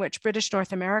period in which British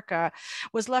North America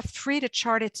was left free to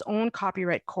chart its own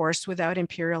copyright course without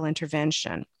imperial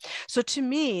intervention. So to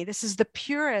me, this is the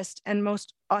purest and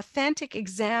most authentic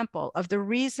example of the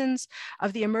reasons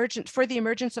for the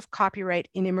emergence of copyright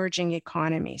in emerging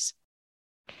economies.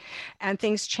 And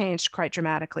things changed quite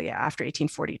dramatically after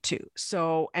 1842.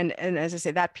 So, and as I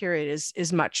say, that period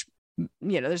is much,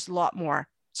 there's a lot more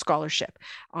scholarship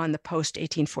on the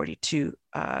post-1842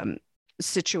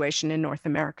 situation in North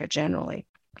America generally.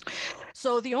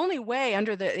 So the only way,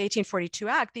 under the 1842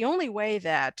 Act, the only way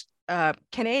that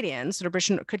Canadians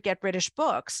could get British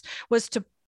books was to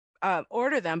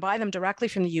buy them directly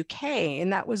from the UK,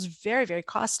 and that was very, very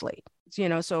costly.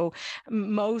 So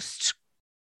most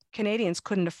Canadians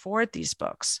couldn't afford these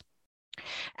books.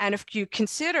 And if you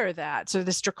consider that, so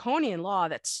this draconian law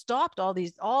that stopped all the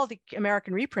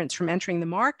American reprints from entering the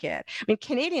market, I mean,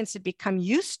 Canadians had become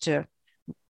used to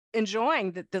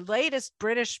enjoying the latest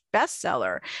British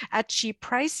bestseller at cheap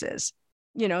prices.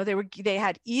 They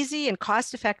had easy and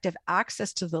cost-effective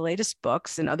access to the latest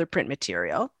books and other print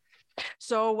material.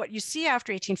 So what you see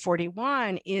after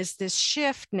 1841 is this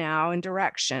shift now in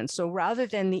direction. So rather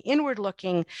than the inward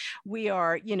looking,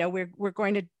 we're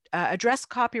going to address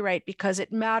copyright because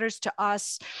it matters to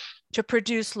us to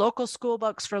produce local school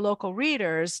books for local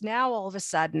readers. Now, all of a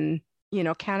sudden,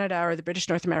 Canada or the British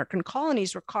North American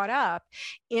colonies were caught up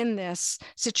in this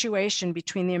situation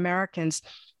between the Americans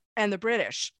and the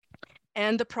British.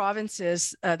 And the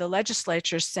provinces, the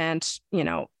legislature sent,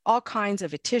 all kinds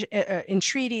of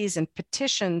entreaties and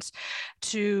petitions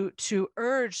to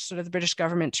urge sort of the British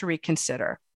government to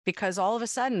reconsider. Because all of a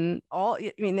sudden,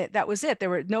 that was it.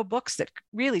 There were no books that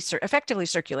really effectively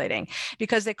circulating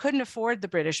because they couldn't afford the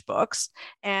British books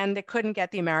and they couldn't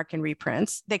get the American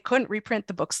reprints. They couldn't reprint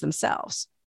the books themselves.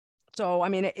 So,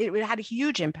 it had a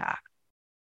huge impact.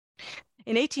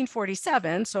 In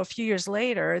 1847, so a few years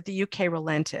later, the UK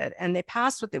relented and they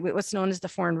passed what's known as the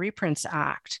Foreign Reprints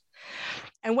Act.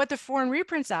 And what the Foreign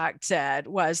Reprints Act said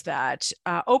was that,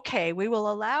 okay, we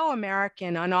will allow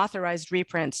American unauthorized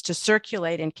reprints to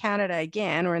circulate in Canada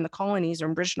again, or in the colonies or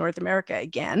in British North America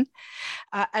again,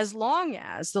 as long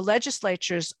as the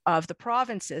legislatures of the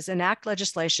provinces enact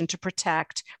legislation to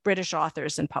protect British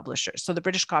authors and publishers, so the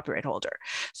British copyright holder.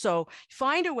 So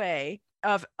find a way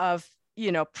of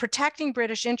protecting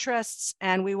British interests,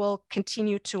 and we will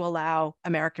continue to allow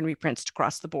American reprints to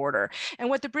cross the border. And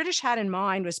what the British had in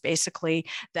mind was basically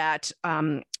that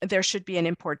there should be an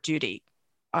import duty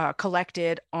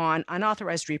collected on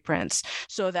unauthorized reprints,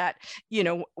 so that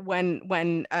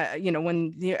when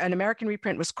an American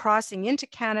reprint was crossing into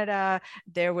Canada,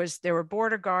 there were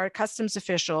border guard, customs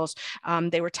officials,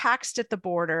 they were taxed at the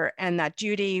border, and that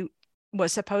duty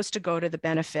was supposed to go to the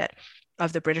benefit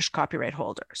of the British copyright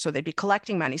holder. So they'd be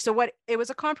collecting money. So it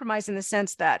was a compromise in the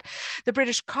sense that the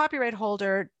British copyright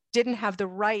holder didn't have the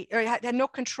right, or had no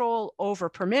control over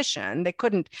permission. They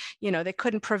couldn't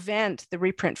prevent the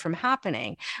reprint from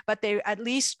happening, but they at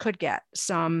least could get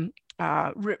some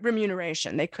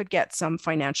remuneration. They could get some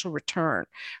financial return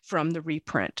from the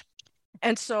reprint.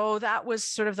 And so that was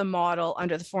sort of the model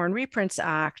under the Foreign Reprints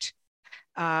Act.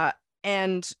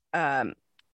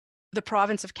 The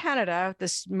province of Canada,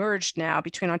 this merged now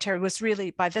between Ontario, was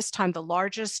really by this time the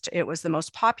largest, it was the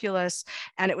most populous,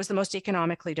 and it was the most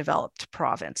economically developed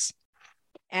province.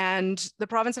 And the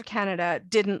province of Canada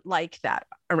didn't like that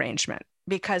arrangement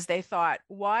because they thought,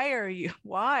 we're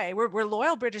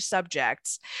loyal British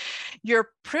subjects. You're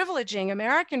privileging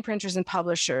American printers and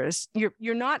publishers.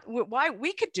 You're not, why?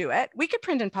 We could do it. We could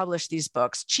print and publish these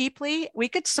books cheaply. We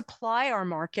could supply our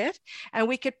market, and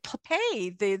we could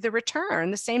pay the return,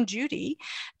 the same duty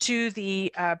to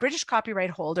the British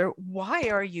copyright holder. Why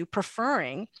are you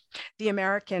preferring the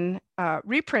American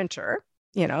reprinter,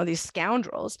 these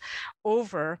scoundrels,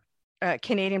 over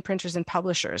Canadian printers and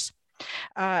publishers?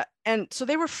 And so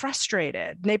they were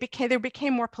frustrated. They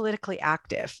became more politically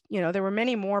active. There were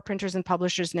many more printers and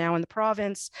publishers now in the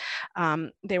province.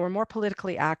 They were more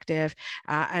politically active,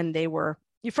 and they were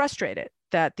frustrated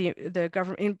that the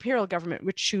imperial government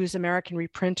would choose American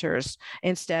reprinters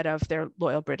instead of their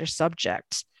loyal British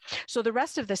subjects. So the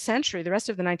rest of the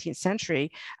 19th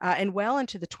century, and well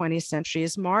into the 20th century,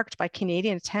 is marked by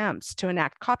Canadian attempts to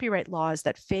enact copyright laws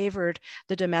that favored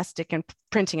the domestic and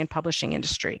printing and publishing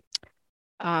industry.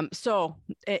 So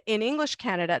in English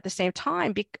Canada at the same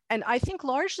time, and I think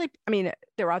largely,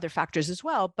 there are other factors as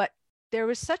well, but there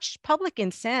was such public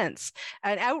incense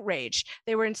and outrage.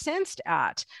 They were incensed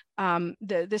at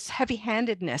this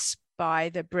heavy-handedness by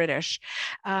the British.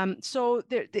 So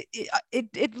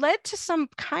it led to some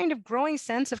kind of growing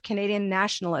sense of Canadian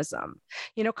nationalism.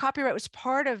 Copyright was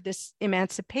part of this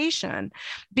emancipation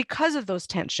because of those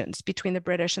tensions between the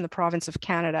British and the province of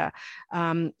Canada.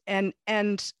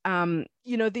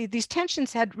 These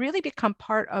tensions had really become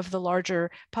part of the larger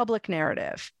public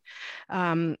narrative.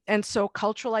 And so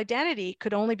cultural identity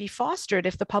could only be fostered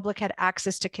if the public had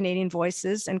access to Canadian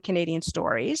voices and Canadian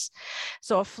stories.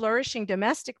 So a flourishing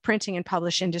domestic printing and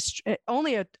publishing industry,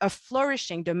 only a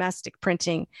flourishing domestic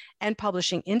printing and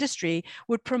publishing industry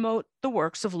would promote the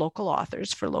works of local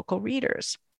authors for local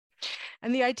readers.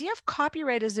 And the idea of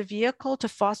copyright as a vehicle to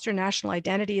foster national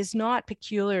identity is not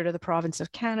peculiar to the province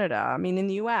of Canada. In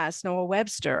the US, Noah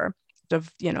Webster,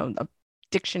 of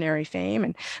dictionary fame,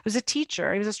 and was a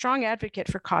teacher. He was a strong advocate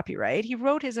for copyright. He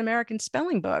wrote his American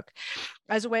spelling book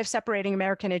as a way of separating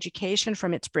American education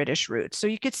from its British roots. So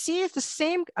you could see it's the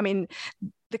same.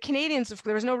 The Canadians,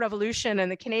 there was no revolution, and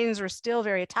the Canadians were still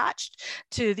very attached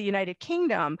to the United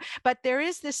Kingdom. But there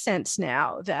is this sense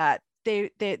now that they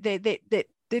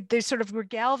sort of were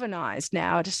galvanized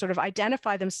now to sort of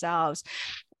identify themselves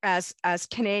as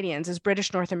Canadians, as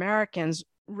British North Americans,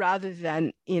 rather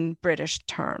than in British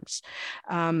terms.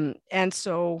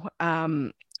 So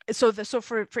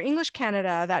for English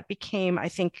Canada, that became, I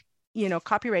think,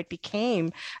 copyright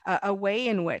became a way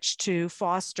in which to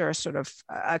foster sort of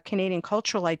a Canadian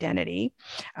cultural identity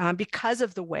because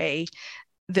of the way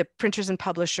the printers and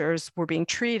publishers were being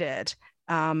treated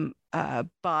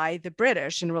by the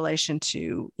British in relation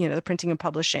to, the printing and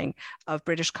publishing of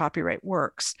British copyright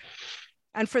works.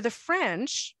 And for the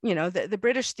French,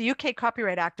 the UK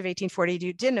Copyright Act of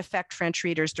 1842 didn't affect French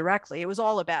readers directly. It was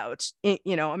all about,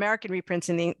 American reprints,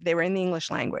 they were in the English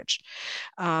language.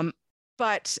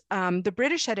 But the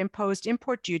British had imposed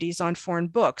import duties on foreign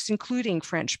books, including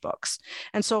French books.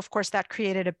 And so, of course, that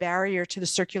created a barrier to the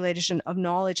circulation of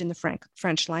knowledge in the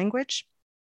French language.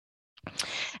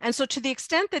 And so to the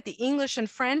extent that the English and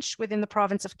French within the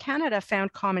province of Canada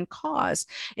found common cause,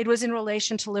 it was in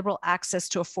relation to liberal access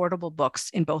to affordable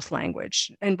books in both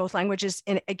languages.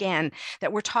 And again,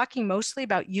 that we're talking mostly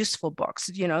about useful books,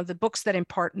 the books that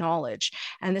impart knowledge.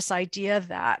 And this idea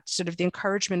that sort of the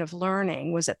encouragement of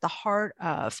learning was at the heart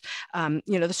of,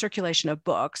 the circulation of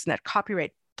books, and that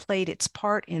copyright played its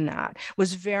part in that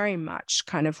was very much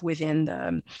kind of within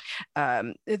the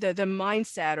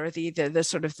mindset, or the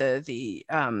sort of the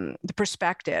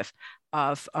perspective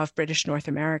of British North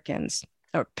Americans,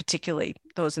 or particularly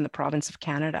those in the province of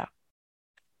Canada.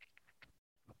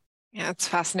 Yeah, it's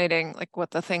fascinating, like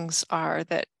what the things are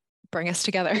that bring us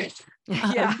together.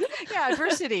 Yeah,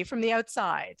 adversity from the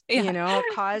outside,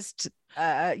 caused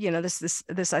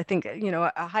this I think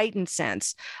a heightened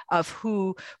sense of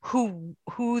who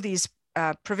these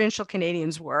provincial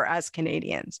Canadians were as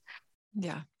Canadians.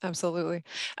 Yeah, absolutely.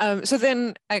 So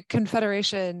then at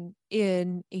Confederation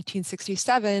in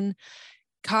 1867,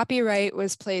 copyright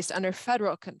was placed under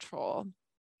federal control.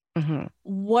 Mm-hmm.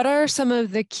 What are some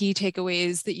of the key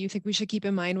takeaways that you think we should keep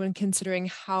in mind when considering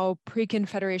how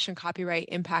pre-Confederation copyright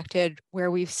impacted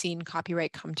where we've seen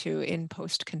copyright come to in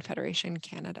post-Confederation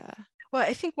Canada? Well,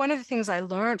 I think one of the things I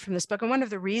learned from this book, and one of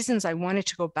the reasons I wanted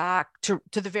to go back to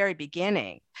the very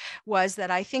beginning, was that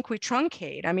I think we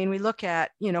truncate. I mean, we look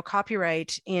at,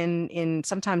 copyright in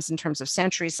sometimes in terms of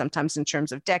centuries, sometimes in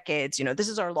terms of decades. This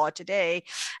is our law today,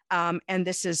 and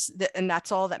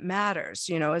that's all that matters.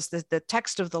 Is the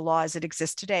text of the law as it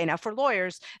exists today. Now, for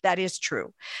lawyers, that is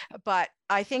true, but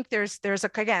I think there's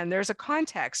a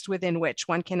context within which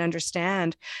one can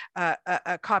understand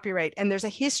a copyright, and there's a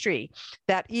history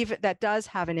that does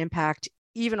have an impact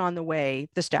even on the way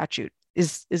the statute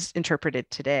is interpreted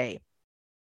today.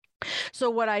 So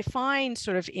what I find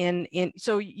sort of the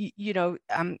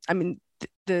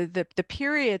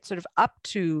period sort of up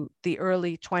to the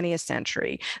early 20th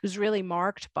century was really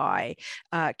marked by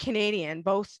Canadian,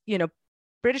 both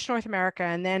British North America,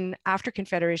 and then after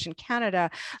Confederation Canada,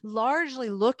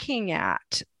 largely looking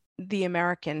at the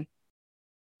American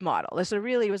model.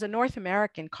 It was a North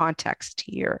American context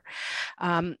here.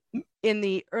 In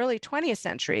the early 20th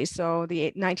century, so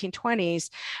the 1920s,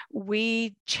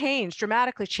 we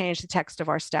dramatically changed the text of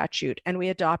our statute, and we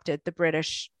adopted the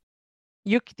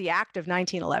Act of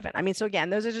 1911. I mean, so again,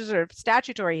 those are just sort of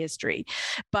statutory history,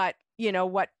 but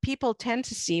what people tend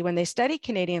to see when they study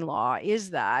Canadian law is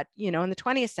that, in the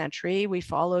 20th century, we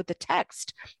followed the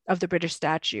text of the British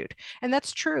statute. And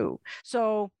that's true.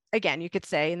 So again, you could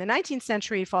say in the 19th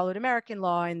century, we followed American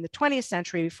law. In the 20th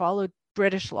century, we followed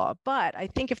British law. But I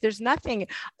think if there's nothing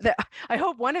that I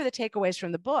hope one of the takeaways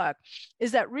from the book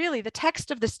is that really the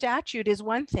text of the statute is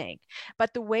one thing,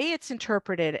 but the way it's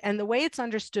interpreted and the way it's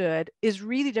understood is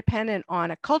really dependent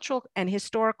on a cultural and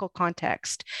historical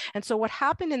context. And so what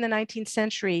happened in the 19th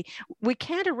century, we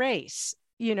can't erase.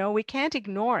 We can't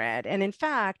ignore it. And in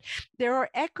fact, there are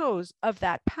echoes of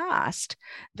that past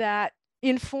that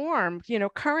inform,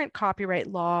 current copyright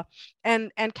law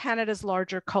and Canada's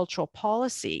larger cultural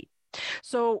policy.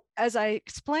 So as I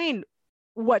explained,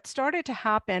 what started to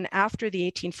happen after the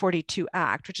 1842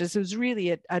 Act, which was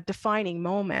really a defining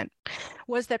moment,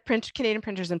 was that Canadian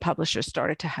printers and publishers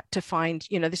started to find,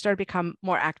 they started to become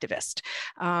more activist,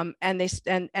 and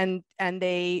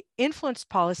they influenced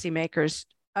policymakers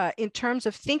in terms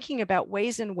of thinking about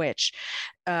ways in which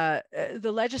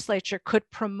the legislature could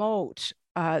promote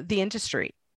the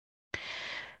industry.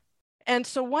 And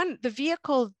so the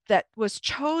vehicle that was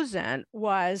chosen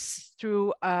was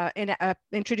through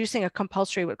introducing what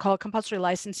call a compulsory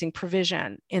licensing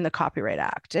provision in the Copyright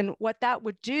Act. And what that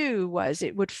would do was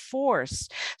it would force,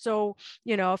 so,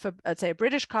 if let's say a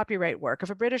British copyright work, if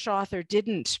a British author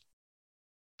didn't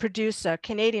produce a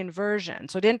Canadian version,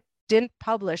 so didn't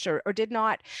publish or did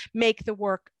not make the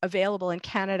work available in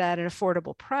Canada at an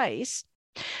affordable price,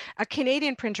 a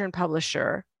Canadian printer and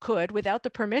publisher could, without the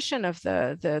permission of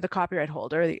the copyright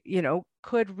holder,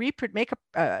 could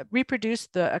reproduce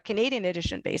a Canadian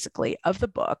edition, basically, of the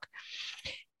book,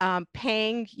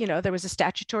 paying, there was a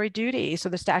statutory duty. So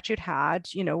the statute had,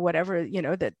 whatever,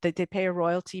 that they pay a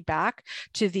royalty back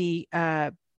to the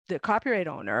copyright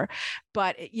owner,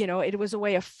 but it was a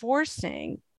way of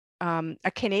forcing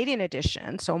a Canadian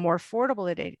edition, so a more affordable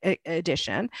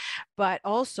edition, but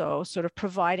also sort of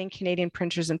providing Canadian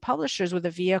printers and publishers with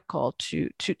a vehicle to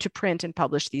print and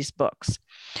publish these books.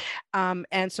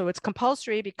 And so it's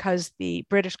compulsory because the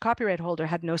British copyright holder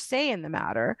had no say in the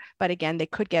matter, but again, they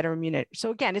could get a remuneration.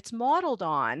 So again, it's modeled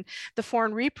on the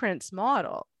foreign reprints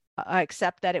model,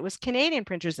 except that it was Canadian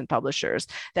printers and publishers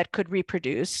that could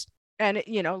reproduce and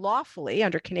lawfully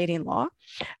under Canadian law,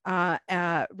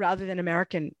 rather than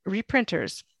American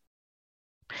reprinters.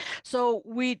 So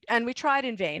we tried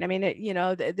in vain. I mean,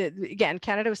 again,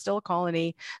 Canada was still a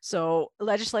colony, so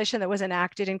legislation that was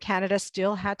enacted in Canada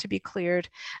still had to be cleared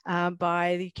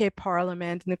by the UK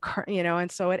Parliament, and and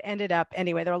so it ended up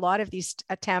anyway. There were a lot of these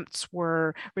attempts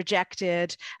were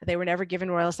rejected. They were never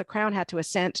given royals. The Crown had to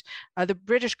assent. The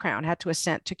British Crown had to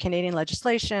assent to Canadian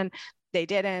legislation. They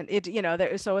didn't.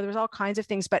 So there was all kinds of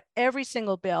things, but every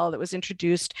single bill that was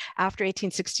introduced after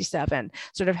 1867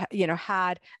 sort of,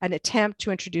 had an attempt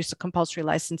to introduce a compulsory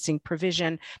licensing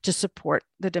provision to support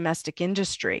the domestic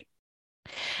industry.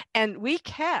 And we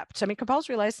kept,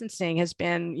 compulsory licensing has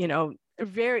been,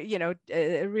 very,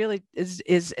 really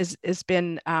has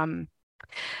been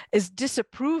is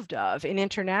disapproved of in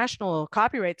international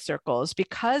copyright circles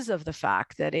because of the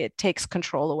fact that it takes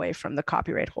control away from the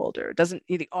copyright holder. It doesn't,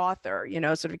 the author,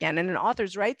 sort of again, in an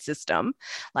author's rights system,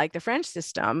 like the French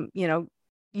system,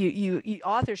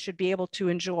 authors should be able to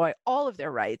enjoy all of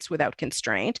their rights without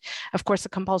constraint. Of course, a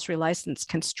compulsory license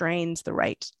constrains the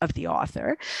right of the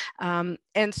author. And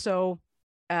so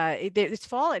it's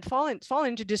fallen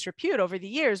into disrepute over the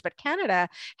years, but Canada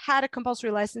had a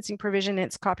compulsory licensing provision in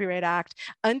its Copyright Act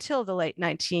until the late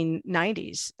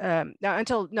 1990s,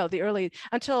 until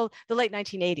the late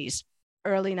 1980s,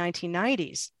 early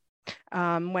 1990s,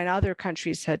 when other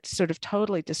countries had sort of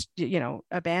totally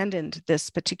abandoned this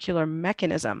particular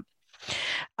mechanism.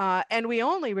 And we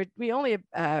only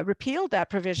repealed that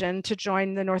provision to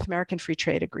join the North American Free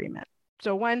Trade Agreement.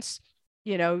 So once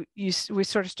we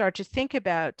sort of start to think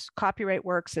about copyright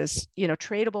works as,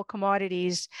 tradable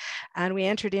commodities. And we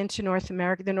entered into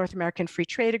the North American Free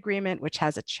Trade Agreement, which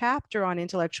has a chapter on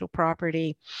intellectual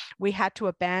property. We had to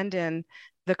abandon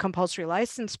the compulsory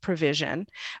license provision,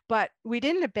 but we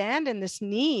didn't abandon this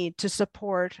need to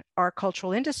support our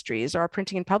cultural industries, our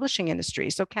printing and publishing industry.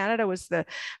 So Canada was the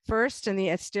first and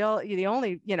it's still the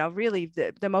only, really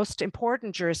the most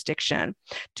important jurisdiction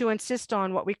to insist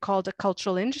on what we called a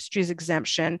cultural industries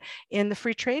exemption in the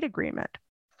Free Trade Agreement.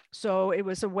 So it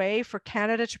was a way for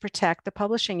Canada to protect the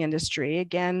publishing industry.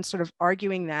 Again, sort of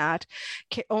arguing that,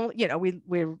 we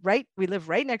live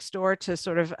right next door to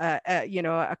sort of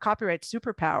a copyright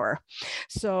superpower.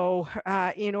 So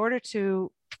in order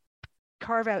to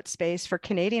carve out space for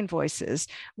Canadian voices,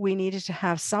 we needed to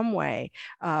have some way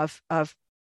of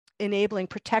enabling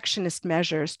protectionist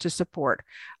measures to support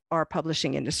our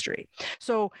publishing industry.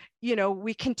 So,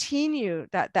 we continue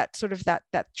that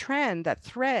trend, that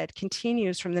thread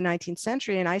continues from the 19th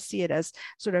century. And I see it as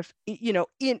sort of,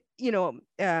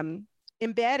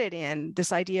 embedded in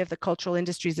this idea of the cultural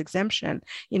industries exemption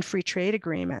in free trade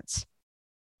agreements.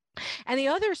 And the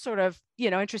other sort of,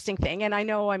 interesting thing, and I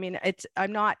know,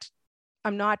 I'm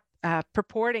not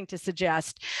purporting to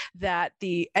suggest that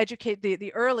the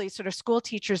early sort of school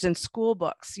teachers and school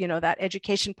books, that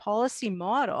education policy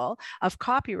model of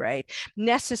copyright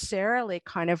necessarily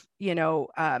kind of,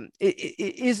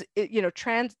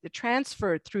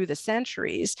 transferred through the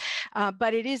centuries.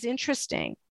 But it is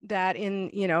interesting that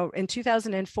in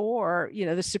 2004,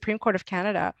 the Supreme Court of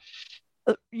Canada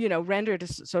rendered,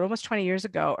 so almost 20 years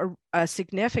ago, a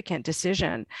significant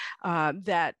decision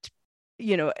that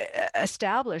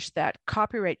established that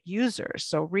copyright users,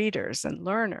 so readers and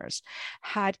learners,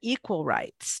 had equal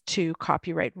rights to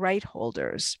copyright right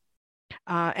holders.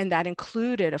 And that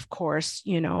included, of course,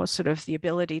 sort of the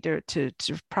ability to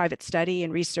private study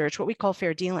and research, what we call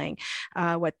fair dealing,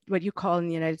 what you call in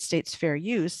the United States fair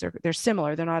use. They're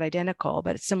similar, they're not identical,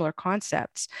 but it's similar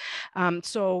concepts.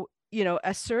 So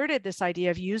asserted this idea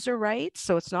of user rights.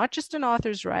 So it's not just an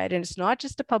author's right, and it's not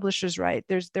just a publisher's right.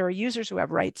 There are users who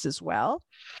have rights as well.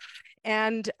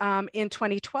 And in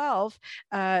 2012,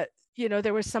 there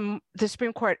was the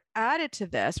Supreme Court added to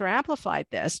this or amplified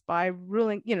this by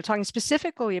ruling, talking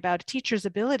specifically about a teacher's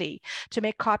ability to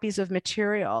make copies of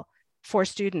material for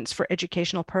students for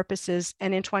educational purposes.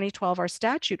 And in 2012, our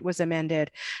statute was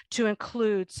amended to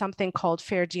include something called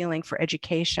fair dealing for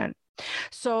education.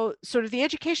 So sort of the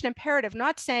education imperative,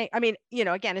 not saying,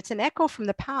 again, it's an echo from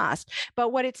the past,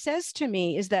 but what it says to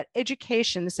me is that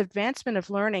education, this advancement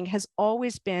of learning, has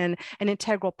always been an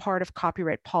integral part of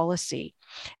copyright policy.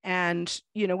 And,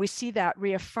 we see that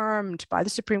reaffirmed by the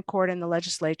Supreme Court and the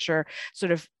legislature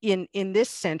sort of in this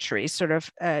century, sort of,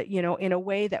 in a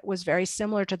way that was very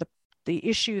similar to the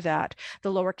issue that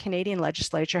the Lower Canadian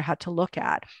legislature had to look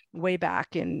at way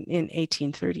back in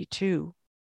 1832.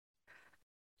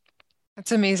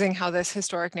 It's amazing how this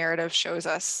historic narrative shows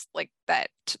us like that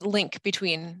link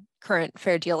between current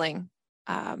fair dealing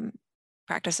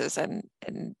practices and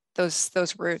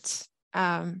those roots.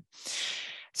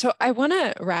 So I want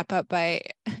to wrap up by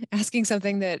asking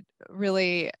something that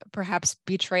really perhaps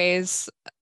betrays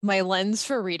my lens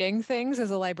for reading things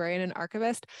as a librarian and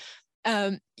archivist.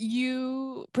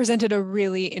 You presented a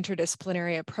really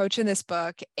interdisciplinary approach in this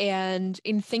book, and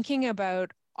in thinking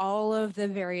about all of the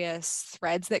various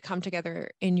threads that come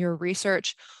together in your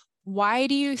research, why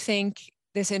do you think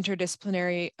this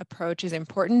interdisciplinary approach is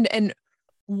important? And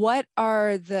what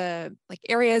are the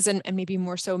areas and maybe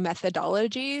more so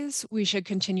methodologies we should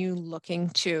continue looking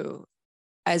to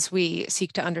as we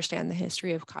seek to understand the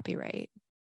history of copyright?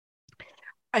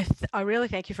 I really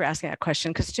thank you for asking that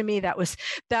question, because to me that was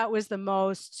the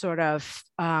most sort of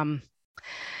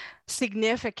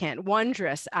significant,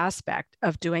 wondrous aspect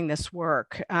of doing this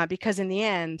work, because in the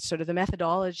end, sort of the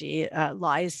methodology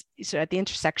lies sort of at the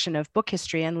intersection of book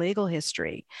history and legal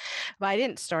history. But I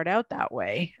didn't start out that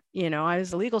way. I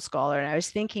was a legal scholar, and I was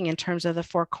thinking in terms of the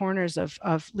four corners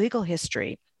of legal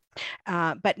history.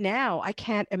 But now I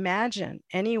can't imagine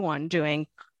anyone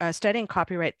studying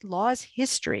copyright law's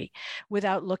history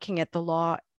without looking at the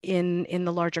law in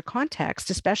the larger context,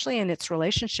 especially in its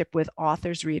relationship with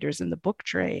authors, readers, and the book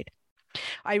trade.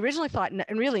 I originally thought,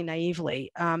 and really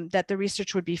naively, that the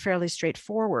research would be fairly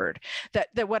straightforward.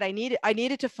 That what I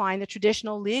needed to find the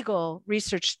traditional legal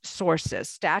research sources,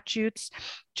 statutes,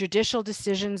 judicial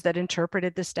decisions that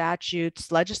interpreted the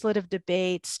statutes, legislative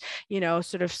debates,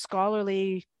 sort of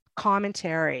scholarly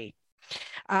commentary,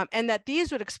 and that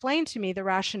these would explain to me the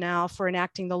rationale for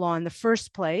enacting the law in the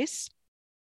first place.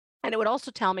 And it would also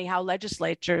tell me how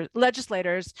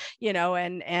legislators,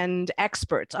 and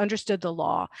experts understood the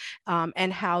law,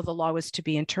 and how the law was to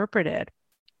be interpreted.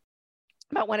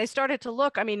 But when I started to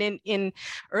look, in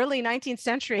early 19th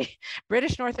century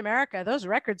British North America, those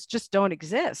records just don't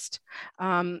exist.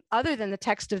 Other than the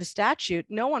text of the statute,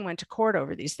 no one went to court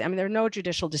over these. There are no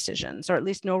judicial decisions, or at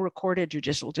least no recorded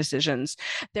judicial decisions.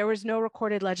 There was no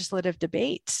recorded legislative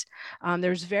debates. There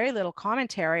was very little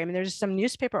commentary. There's some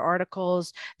newspaper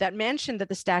articles that mentioned that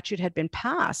the statute had been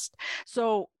passed.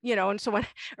 So, and so when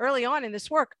early on in this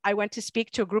work, I went to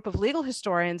speak to a group of legal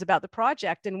historians about the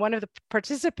project, and one of the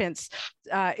participants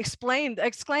exclaimed,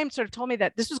 sort of told me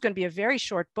that this was going to be a very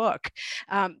short book.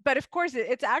 But of course,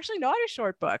 it's actually not a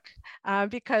short book,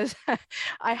 because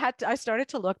I started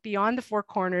to look beyond the four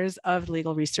corners of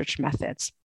legal research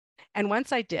methods. And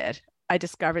once I did, I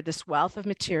discovered this wealth of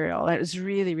material. It was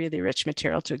really, really rich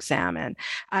material to examine,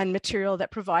 and material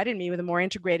that provided me with a more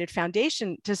integrated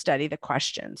foundation to study the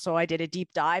question. So I did a deep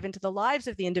dive into the lives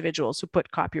of the individuals who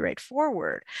put copyright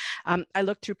forward. I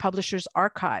looked through publishers'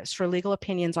 archives for legal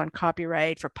opinions on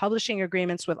copyright, for publishing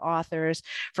agreements with authors,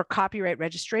 for copyright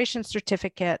registration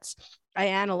certificates. I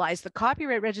analyzed the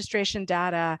copyright registration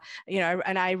data,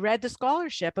 and I read the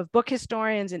scholarship of book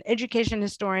historians and education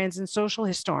historians and social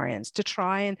historians to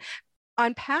try and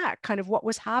unpack kind of what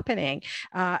was happening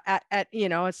let's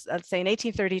say in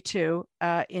 1832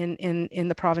 in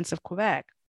the province of Quebec.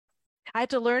 I had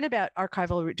to learn about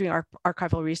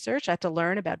archival research. I had to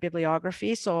learn about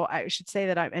bibliography. So I should say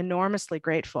that I'm enormously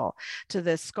grateful to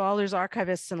the scholars,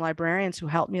 archivists, and librarians who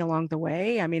helped me along the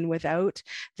way. Without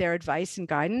their advice and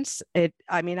guidance, I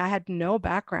had no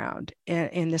background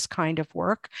in this kind of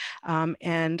work.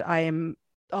 And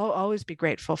I'll always be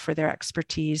grateful for their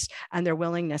expertise and their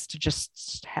willingness to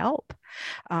just help.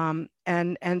 So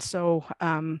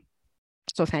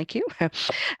thank you.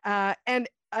 And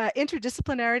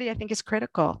interdisciplinarity, I think, is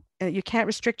critical. You can't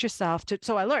restrict yourself to.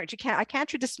 So I learned I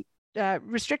can't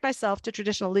restrict myself to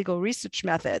traditional legal research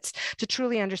methods to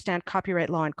truly understand copyright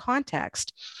law and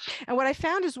context. And what I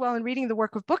found as well in reading the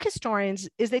work of book historians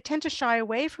is they tend to shy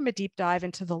away from a deep dive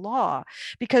into the law,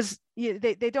 because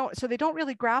they don't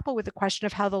really grapple with the question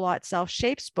of how the law itself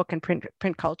shapes book and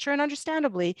print culture, and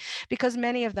understandably, because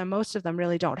most of them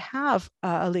really don't have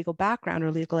a legal background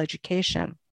or legal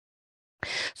education.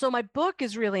 So my book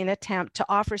is really an attempt to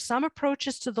offer some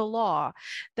approaches to the law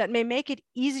that may make it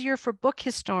easier for book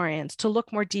historians to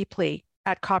look more deeply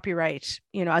at copyright,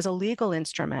 as a legal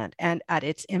instrument and at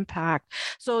its impact.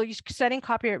 So setting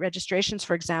copyright registrations,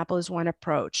 for example, is one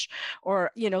approach, or,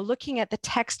 looking at the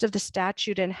text of the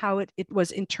statute and how it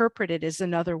was interpreted is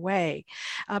another way.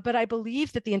 But I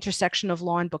believe that the intersection of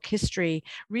law and book history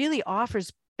really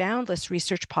offers boundless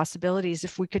research possibilities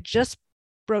if we could just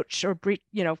broach or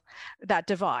that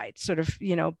divide, sort of,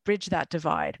 bridge that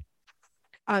divide.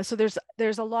 So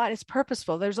there's a lot, it's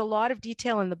purposeful. There's a lot of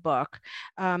detail in the book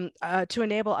to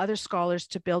enable other scholars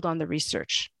to build on the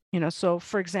research. So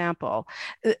for example,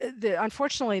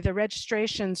 unfortunately, the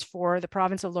registrations for the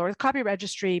province of Lower, the copy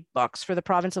registry books for the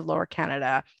province of Lower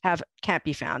Canada can't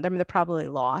be found. They're probably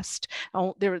lost.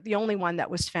 The only one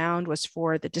that was found was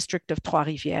for the district of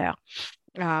Trois-Rivières.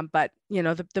 But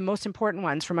the most important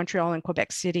ones from Montreal and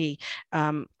Quebec City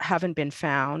haven't been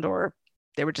found, or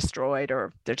they were destroyed,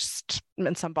 or they're just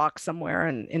in some box somewhere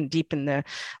and deep in the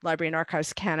Library and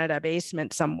Archives Canada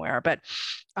basement somewhere. But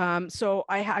so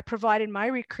I provided my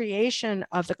recreation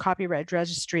of the copyright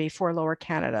registry for Lower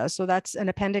Canada. So that's an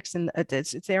appendix, and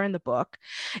it's there in the book.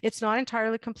 It's not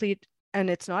entirely complete and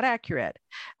it's not accurate,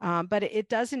 but it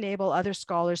does enable other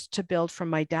scholars to build from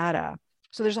my data.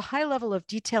 So there's a high level of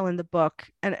detail in the book,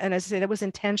 and as I say, that was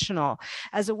intentional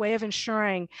as a way of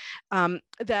ensuring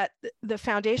that the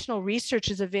foundational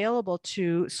research is available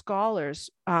to scholars,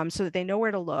 so that they know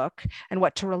where to look and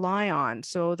what to rely on.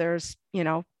 So there's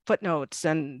footnotes,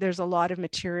 and there's a lot of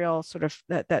material sort of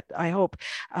that I hope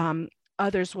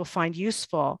others will find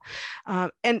useful.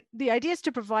 And the idea is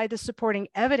to provide the supporting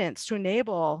evidence to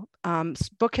enable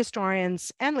book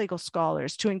historians and legal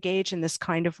scholars to engage in this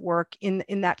kind of work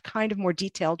in that kind of more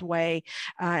detailed way,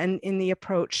 and in the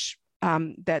approach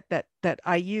that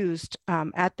I used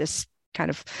at this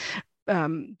kind of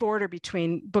border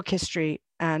between book history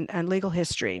and legal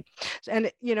history.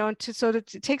 And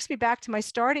it takes me back to my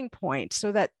starting point,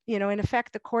 so that in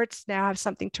effect the courts now have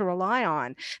something to rely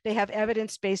on. They have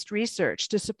evidence-based research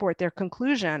to support their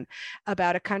conclusion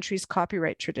about a country's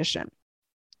copyright tradition.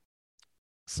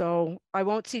 So I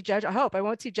hope I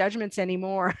won't see judgments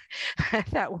anymore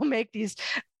that will make these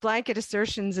blanket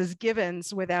assertions as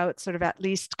givens without sort of at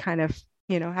least kind of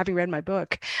having read my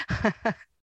book.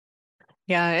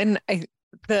 Yeah, and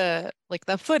the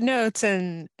footnotes,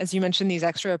 and as you mentioned, these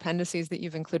extra appendices that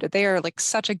you've included, they are like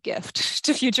such a gift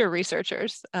to future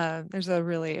researchers. There's a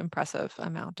really impressive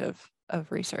amount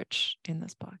of research in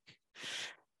this book.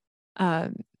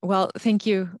 Well, thank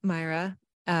you, Myra.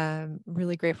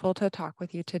 Really grateful to talk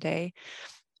with you today.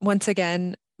 Once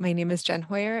again, my name is Jen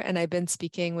Hoyer, and I've been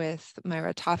speaking with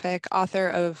Myra Tawfik, author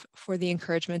of For the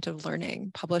Encouragement of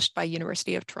Learning, published by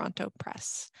University of Toronto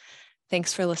Press.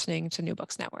 Thanks for listening to New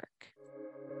Books Network.